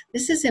stressed,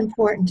 this is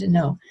important to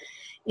know.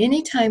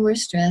 Anytime we're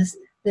stressed,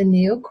 the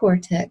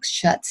neocortex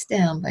shuts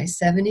down by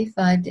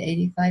 75 to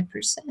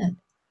 85%.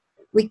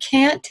 We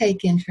can't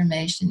take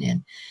information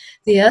in.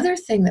 The other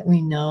thing that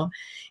we know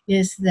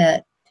is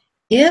that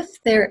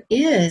if there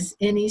is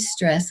any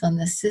stress on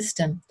the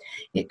system,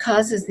 it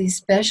causes these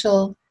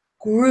special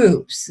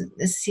groups,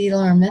 the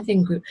acetyl or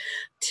methane group,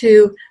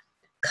 to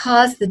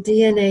cause the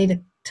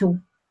DNA to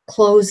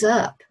close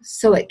up.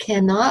 So it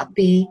cannot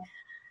be,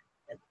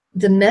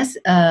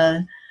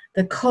 the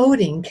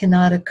coding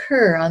cannot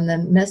occur on the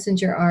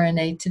messenger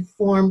RNA to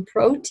form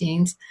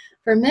proteins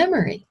for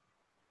memory.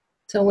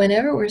 So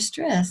whenever we're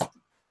stressed,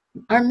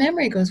 our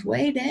memory goes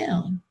way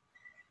down.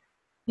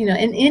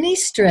 And any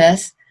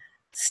stress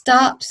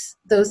stops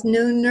those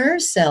new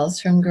nerve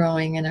cells from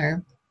growing in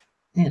our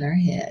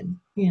head,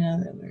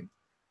 that we're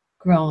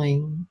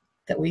growing,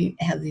 that we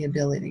have the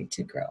ability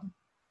to grow.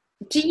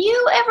 Do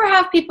you ever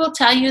have people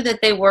tell you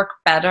that they work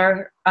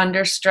better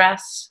under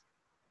stress?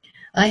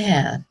 I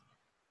have.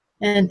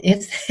 And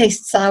if they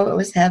saw what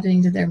was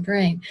happening to their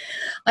brain,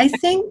 I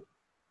think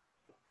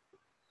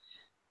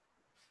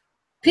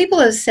people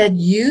have said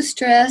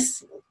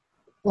eustress,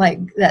 like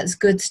that's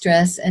good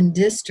stress, and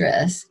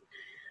distress.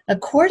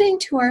 According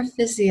to our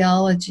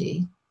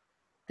physiology,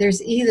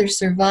 there's either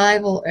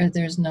survival or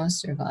there's no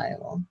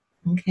survival,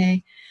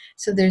 okay?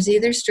 So there's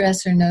either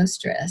stress or no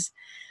stress.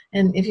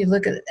 And if you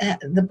look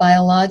at the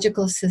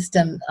biological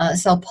system,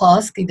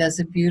 Sapolsky does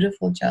a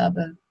beautiful job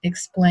of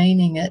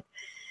explaining it.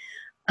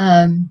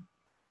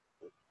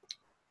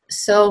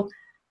 So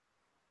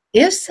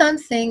if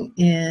something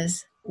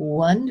is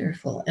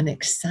wonderful and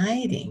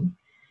exciting,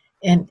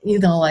 and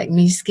like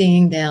me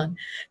skiing down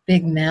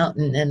big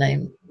mountain and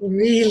I'm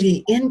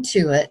really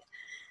into it,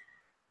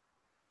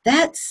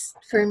 That's,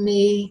 for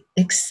me,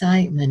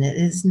 excitement. It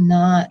is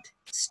not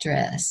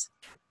stress.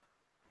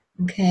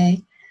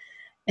 Okay?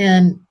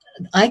 And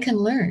I can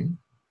learn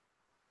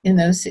in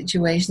those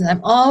situations.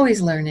 I'm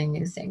always learning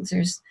new things.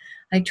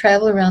 I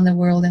travel around the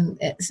world, and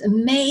it's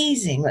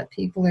amazing what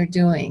people are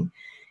doing.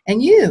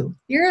 And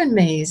you're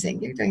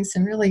amazing. You're doing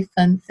some really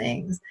fun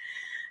things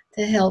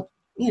to help,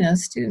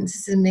 students.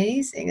 It's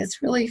amazing.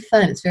 It's really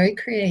fun. It's very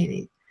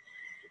creative.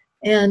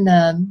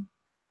 And,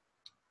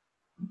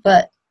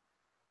 but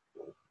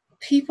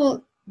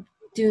people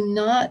do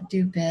not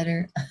do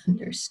better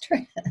under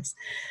stress.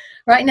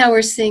 Right now,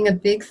 we're seeing a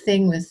big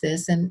thing with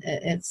this, and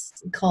it's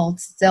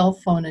called cell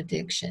phone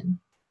addiction.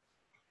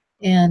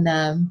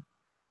 And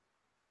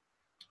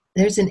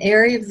there's an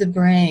area of the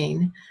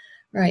brain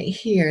right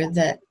here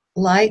that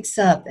lights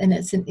up, and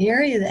it's an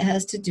area that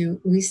has to do,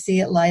 we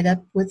see it light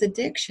up with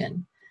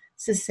addiction.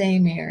 It's the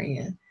same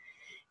area.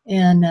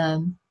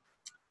 And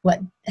what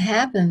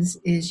happens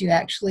is you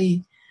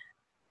actually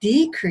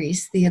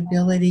decrease the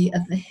ability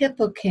of the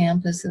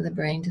hippocampus of the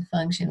brain to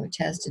function, which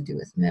has to do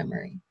with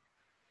memory.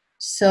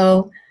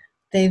 So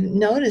they've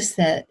noticed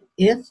that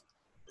if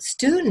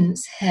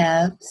students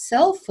have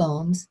cell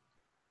phones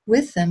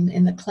with them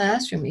in the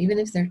classroom, even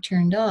if they're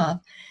turned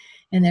off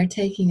and they're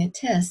taking a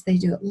test, they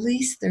do at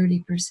least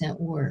 30%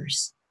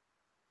 worse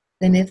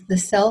than if the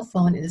cell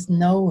phone is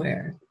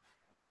nowhere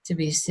to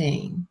be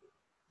seen,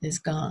 is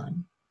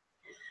gone.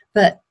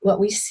 But what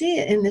we see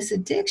in this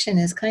addiction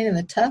is kind of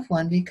a tough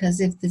one,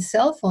 because if the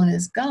cell phone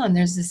is gone,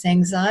 there's this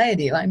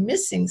anxiety, oh, I'm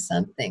missing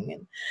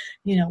something,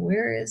 and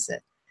where is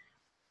it?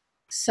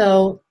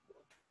 So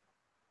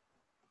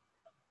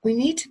we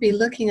need to be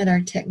looking at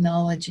our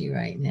technology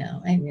right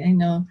now. I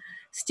know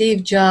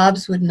Steve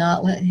Jobs would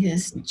not let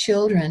his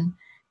children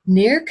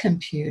near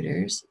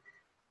computers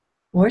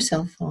or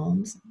cell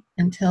phones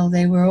until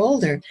they were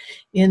older.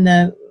 In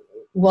the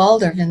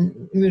Waldorf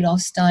and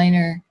Rudolf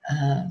Steiner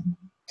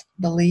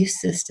belief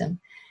system,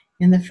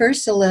 in the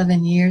first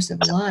 11 years of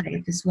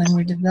life is when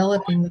we're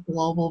developing the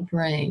global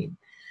brain,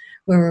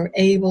 where we're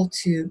able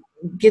to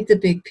get the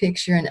big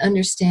picture and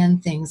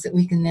understand things that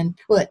we can then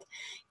put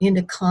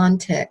into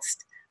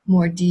context,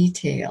 more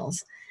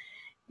details.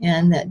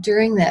 And that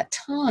during that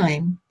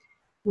time,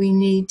 we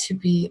need to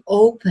be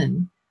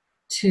open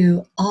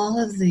to all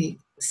of the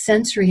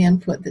sensory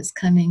input that's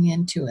coming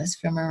into us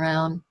from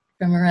around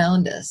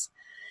us.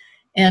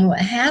 And what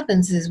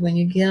happens is when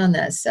you get on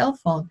that cell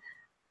phone,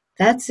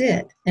 that's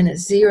it. And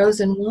it's zeros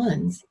and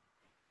ones.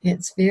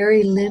 It's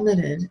very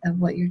limited of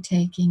what you're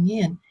taking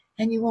in,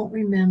 and you won't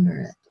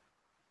remember it.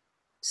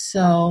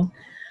 So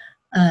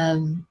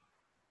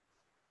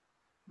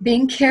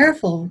being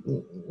careful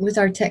with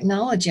our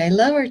technology. I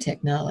love our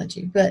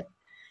technology, but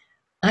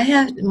I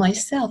have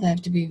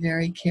to be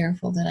very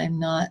careful that I'm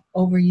not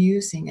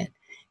overusing it.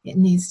 It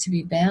needs to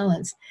be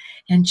balanced.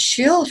 And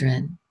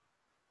children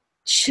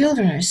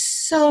are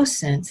so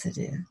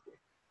sensitive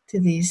to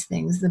these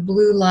things. The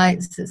blue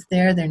lights that's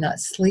there, they're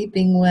not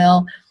sleeping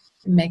well.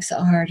 It makes it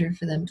harder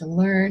for them to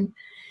learn.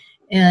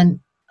 And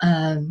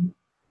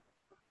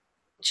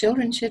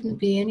children shouldn't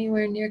be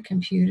anywhere near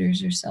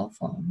computers or cell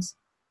phones.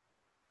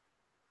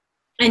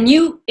 And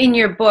you, in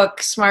your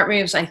book, Smart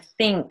Moves, I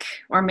think,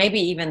 or maybe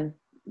even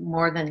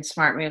more than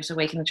Smart Moves,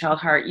 Awaken the Child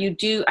Heart, you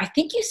do, I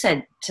think you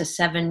said to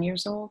 7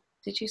 years old,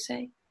 did you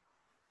say?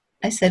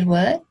 I said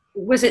what?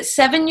 Was it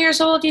 7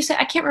 years old you said?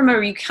 I can't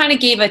remember. You kind of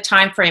gave a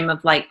time frame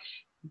of like,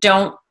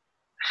 don't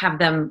have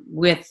them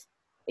with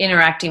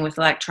interacting with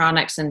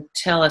electronics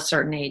until a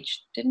certain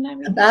age. Didn't I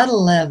read About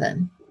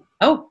 11.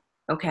 Oh,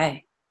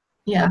 okay.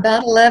 Yeah,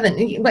 about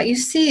 11. What you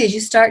see is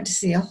you start to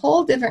see a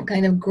whole different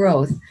kind of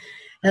growth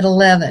at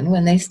 11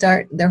 when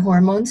their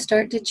hormones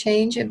start to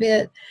change a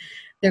bit.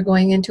 They're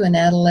going into an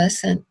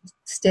adolescent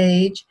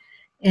stage,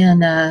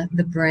 and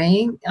the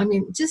brain,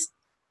 just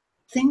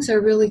things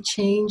are really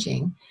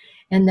changing.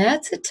 And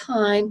that's a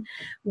time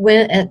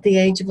when, at the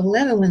age of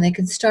 11, when they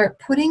can start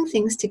putting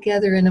things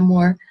together in a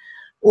more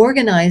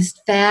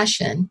organized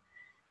fashion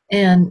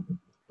and,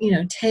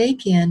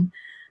 take in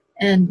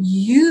and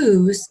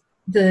use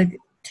the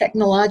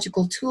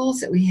technological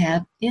tools that we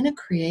have in a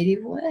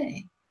creative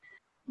way.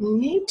 We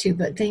need to,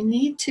 but they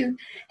need to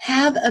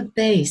have a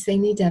base. They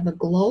need to have a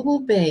global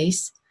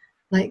base,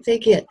 like they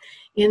get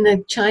in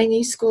the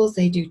Chinese schools.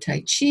 They do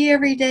Tai Chi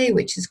every day,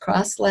 which is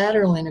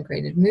cross-lateral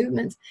integrated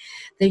movements.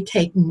 They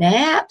take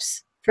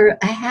naps for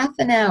a half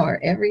an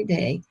hour every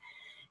day.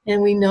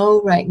 And we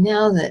know right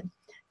now that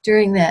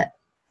during that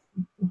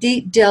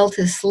deep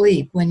delta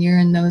sleep, when you're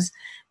in those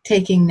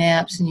taking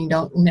naps and you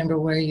don't remember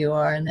where you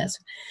are, and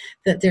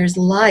that there's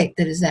light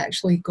that is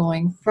actually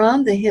going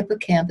from the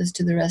hippocampus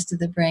to the rest of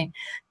the brain,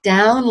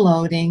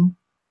 downloading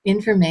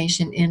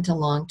information into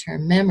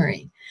long-term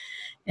memory.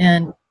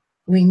 And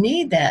we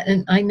need that.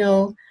 And I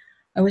know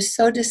I was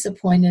so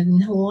disappointed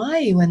in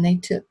Hawaii when they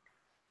took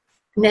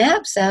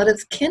naps out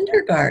of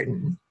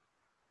kindergarten.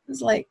 It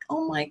was like,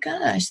 oh my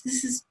gosh,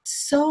 this is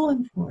so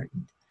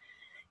important.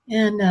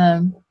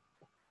 And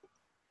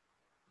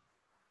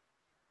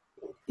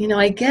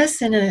I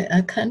guess in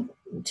a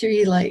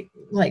country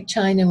like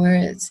China, where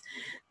it's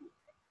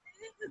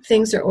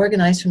things are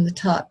organized from the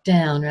top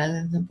down rather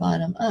than the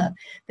bottom up.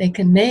 They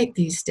can make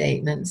these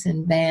statements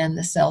and ban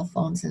the cell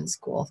phones in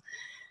schools,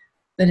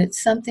 but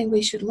it's something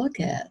we should look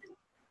at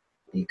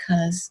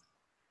because,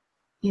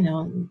 you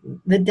know,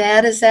 the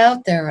data's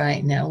out there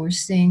right now. We're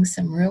seeing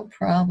some real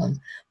problems,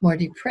 more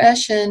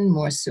depression,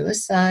 more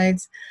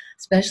suicides,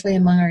 especially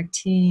among our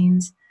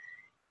teens.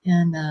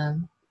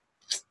 And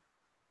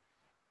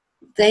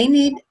they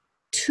need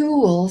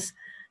tools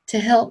to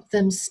help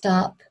them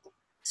stop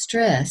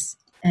stress.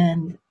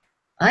 And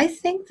I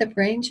think the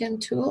Brain Gym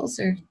tools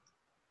are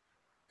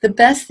the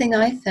best thing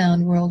I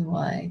found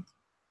worldwide.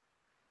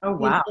 Oh, You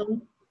wow.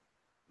 know?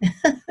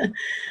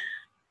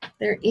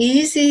 They're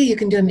easy. You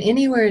can do them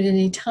anywhere at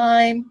any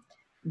time.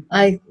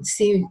 I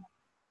see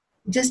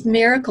just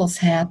miracles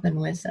happen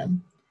with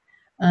them.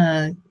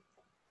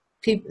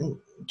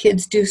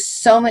 Kids do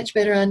so much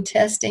better on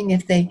testing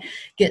if they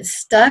get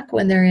stuck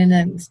when they're in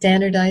a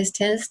standardized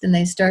test and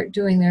they start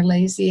doing their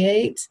lazy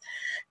eights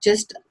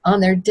just on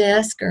their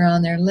desk or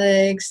on their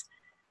legs,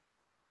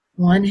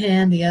 one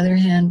hand, the other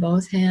hand,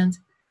 both hands.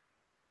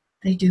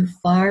 They do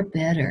far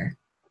better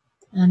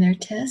on their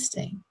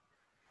testing.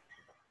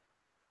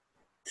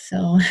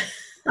 So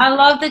I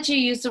love that you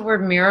use the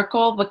word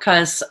miracle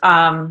because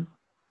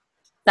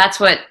that's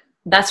what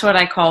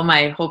I call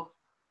my whole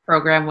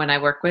program when I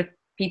work with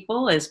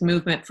people is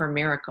movement for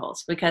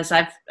miracles, because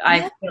I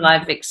yeah. feel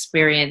I've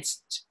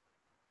experienced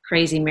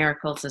crazy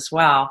miracles as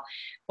well.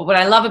 But what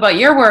I love about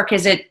your work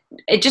is it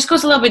just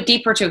goes a little bit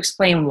deeper to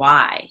explain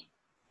why.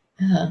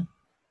 Uh-huh.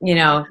 You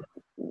know,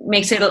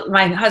 makes it,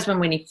 my husband,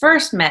 when he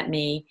first met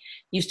me,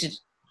 used to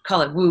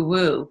call it woo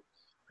woo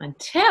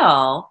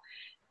until,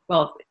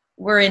 well,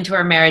 we're into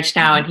our marriage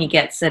now and he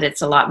gets that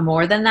it's a lot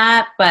more than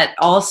that, but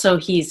also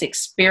he's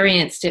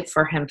experienced it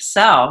for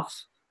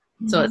himself.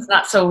 So it's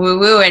not so woo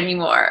woo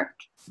anymore.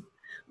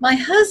 My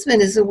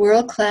husband is a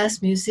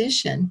world-class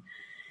musician.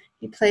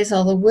 He plays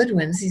all the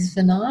woodwinds. He's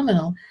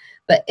phenomenal.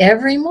 But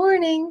every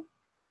morning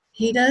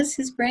he does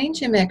his brain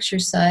gym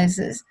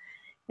exercises.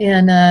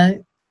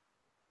 And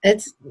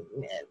it's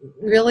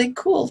really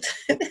cool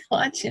to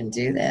watch him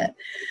do that.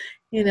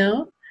 You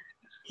know,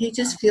 he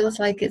just feels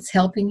like it's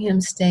helping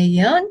him stay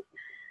young,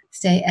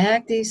 stay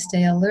active,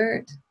 stay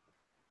alert,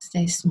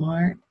 stay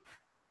smart,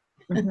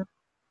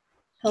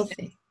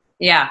 healthy.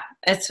 Yeah,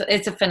 it's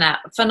a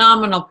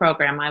phenomenal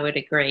program. I would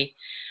agree.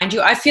 And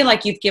I feel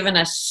like you've given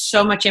us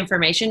so much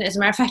information. As a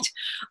matter of fact,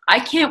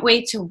 I can't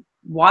wait to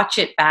watch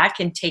it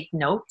back and take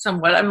notes on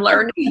what I'm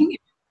learning.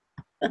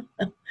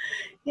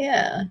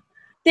 Yeah.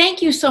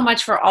 Thank you so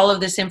much for all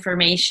of this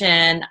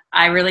information.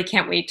 I really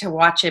can't wait to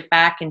watch it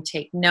back and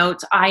take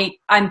notes.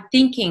 I'm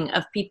thinking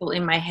of people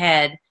in my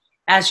head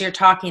as you're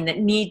talking that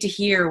need to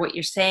hear what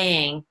you're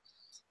saying.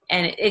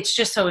 And it's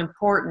just so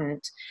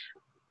important.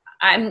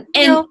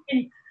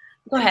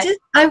 Go ahead.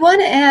 I want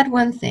to add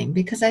one thing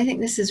because I think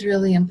this is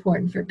really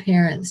important for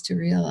parents to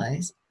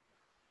realize.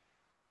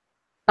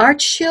 Our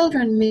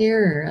children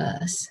mirror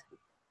us,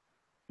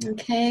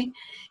 okay?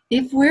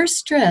 If we're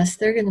stressed,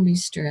 they're going to be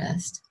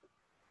stressed.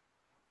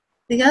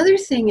 The other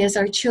thing is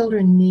our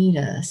children need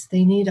us.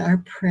 They need our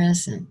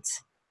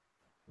presence,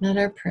 not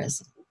our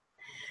present.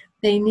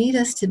 They need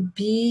us to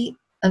be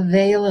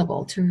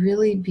available, to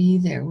really be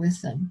there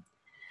with them.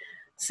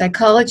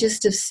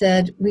 Psychologists have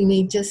said we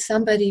need just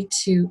somebody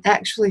to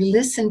actually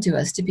listen to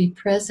us, to be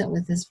present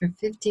with us for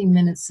 15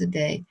 minutes a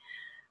day,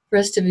 for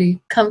us to be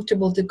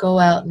comfortable to go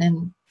out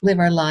and live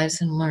our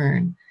lives and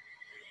learn.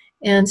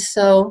 And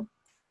so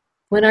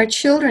when our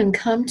children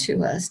come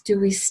to us, do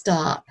we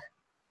stop?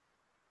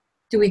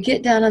 Do we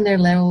get down on their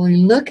level? We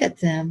look at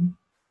them.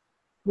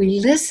 We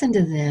listen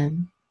to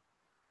them.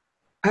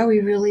 Are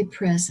we really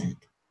present?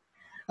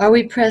 Are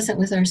we present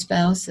with our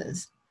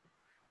spouses?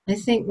 I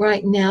think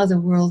right now the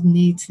world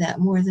needs that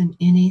more than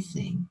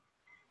anything.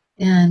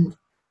 And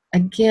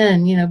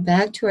again, you know,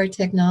 back to our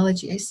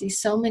technology, I see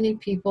so many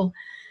people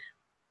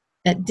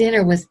at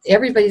dinner with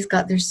everybody's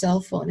got their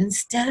cell phone.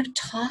 Instead of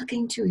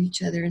talking to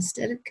each other,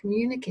 instead of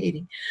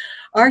communicating,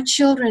 our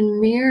children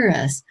mirror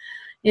us.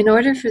 In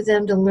order for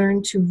them to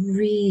learn to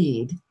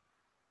read,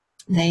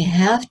 they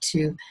have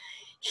to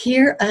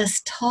hear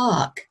us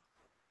talk,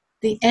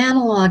 the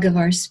analog of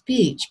our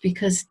speech,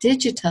 because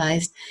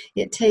digitized,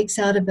 it takes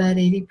out about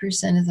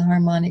 80% of the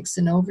harmonics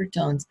and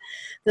overtones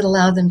that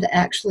allow them to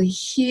actually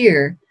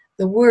hear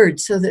the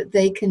words so that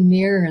they can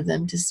mirror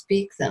them to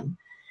speak them.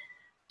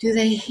 Do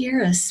they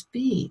hear us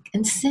speak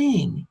and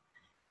sing?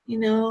 You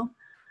know,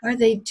 are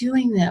they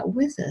doing that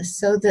with us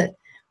so that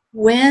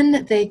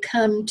when they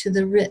come to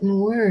the written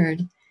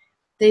word,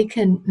 they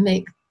can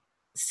make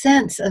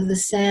sense of the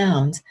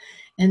sounds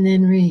and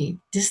then read?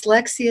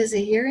 Dyslexia is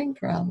a hearing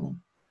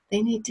problem.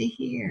 They need to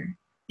hear.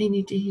 They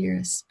need to hear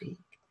us speak.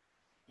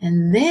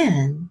 And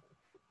then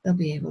they'll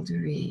be able to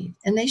read.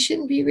 And they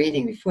shouldn't be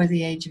reading before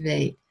the age of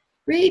 8.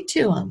 Read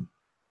to them.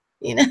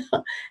 You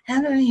know,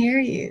 have them hear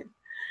you.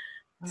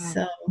 Wow.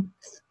 So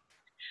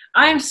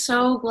I'm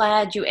so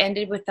glad you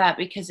ended with that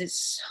because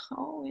it's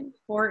so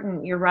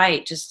important. You're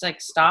right. Just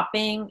like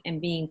stopping and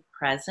being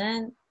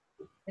present.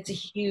 It's a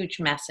huge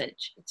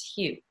message. It's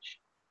huge.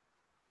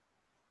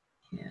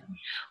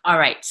 All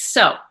right.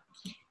 So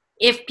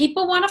if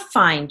people want to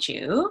find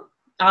you,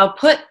 I'll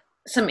put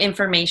some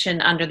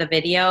information under the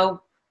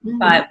video, Mhm.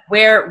 but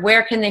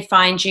where can they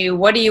find you?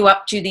 What are you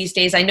up to these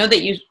days? I know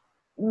that you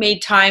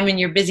made time in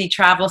your busy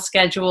travel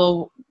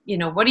schedule. You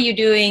know, what are you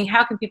doing?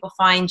 How can people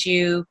find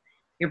you?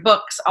 Your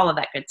books, all of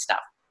that good stuff.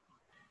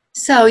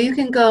 So you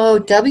can go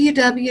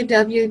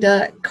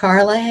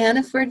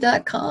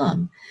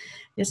www.carlahannaford.com.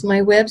 It's my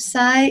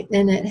website,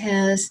 and it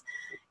has,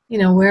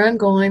 where I'm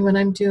going, what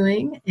I'm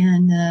doing,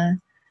 and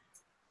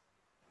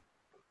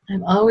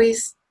I'm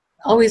always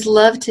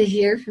love to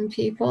hear from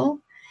people.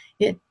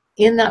 It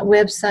In that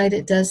website,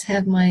 it does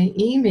have my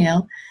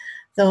email,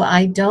 though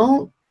I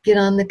don't get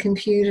on the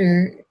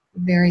computer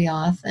very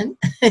often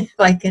if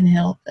I can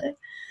help it.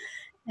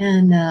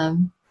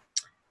 And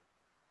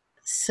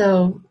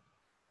so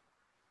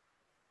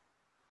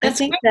I That's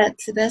think great.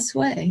 that's the best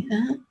way.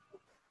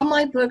 All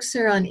my books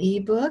are on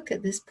ebook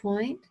at this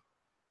point,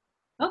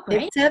 Oh,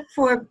 great. except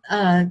for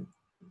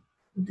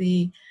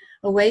the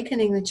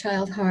Awakening the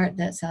Child Heart,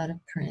 that's out of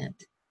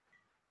print.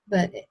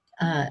 But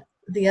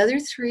the other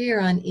three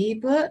are on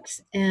ebooks,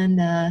 and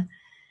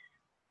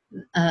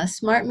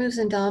Smart Moves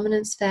and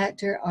Dominance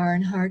Factor are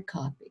in hard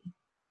copy.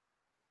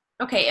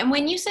 Okay. And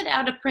when you said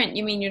out of print,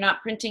 you mean you're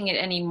not printing it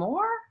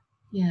anymore?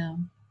 Yeah.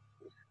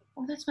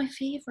 Oh, that's my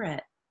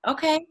favorite.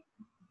 Okay.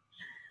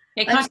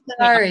 Okay, I'm contact me.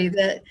 sorry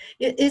that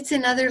it's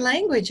in other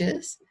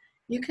languages.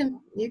 You can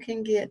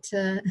get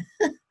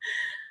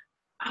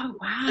Oh,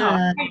 wow.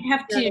 uh, I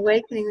have that to.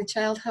 Awakening the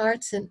Child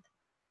Hearts, and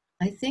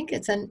I think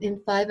it's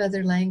in 5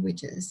 other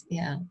languages.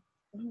 Yeah.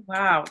 Oh,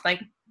 wow. Like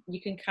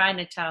you can kind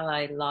of tell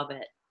I love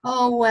it.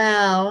 Oh,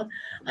 wow.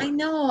 I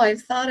know,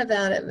 I've thought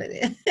about it, but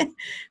it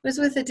was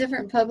with a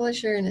different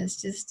publisher, and it's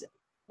just a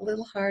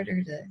little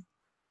harder to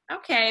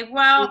Okay.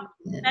 Well,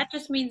 read in. that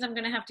just means I'm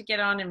going to have to get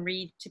on and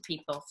read to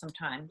people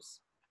sometimes.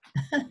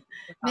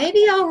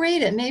 Maybe I'll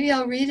read it. Maybe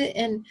I'll read it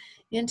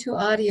into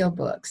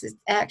audiobooks. It's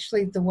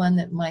actually the one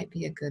that might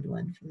be a good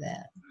one for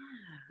that.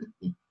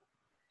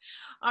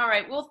 All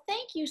right. Well,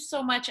 thank you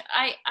so much.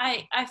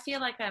 I feel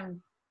like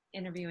I'm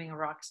interviewing a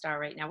rock star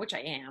right now, which I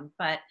am,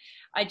 but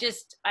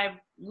I've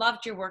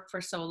loved your work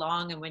for so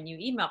long. And when you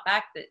emailed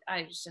back, that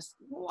I was just,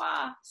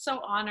 wow,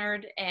 so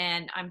honored.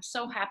 And I'm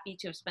so happy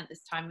to have spent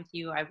this time with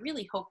you. I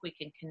really hope we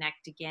can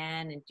connect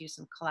again and do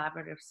some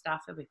collaborative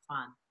stuff. It'll be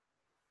fun.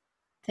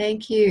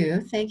 Thank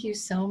you. Thank you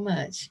so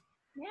much,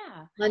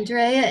 Yeah.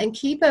 Andrea, and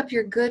keep up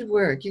your good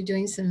work. You're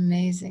doing some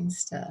amazing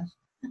stuff.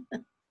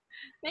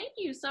 Thank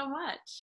you so much.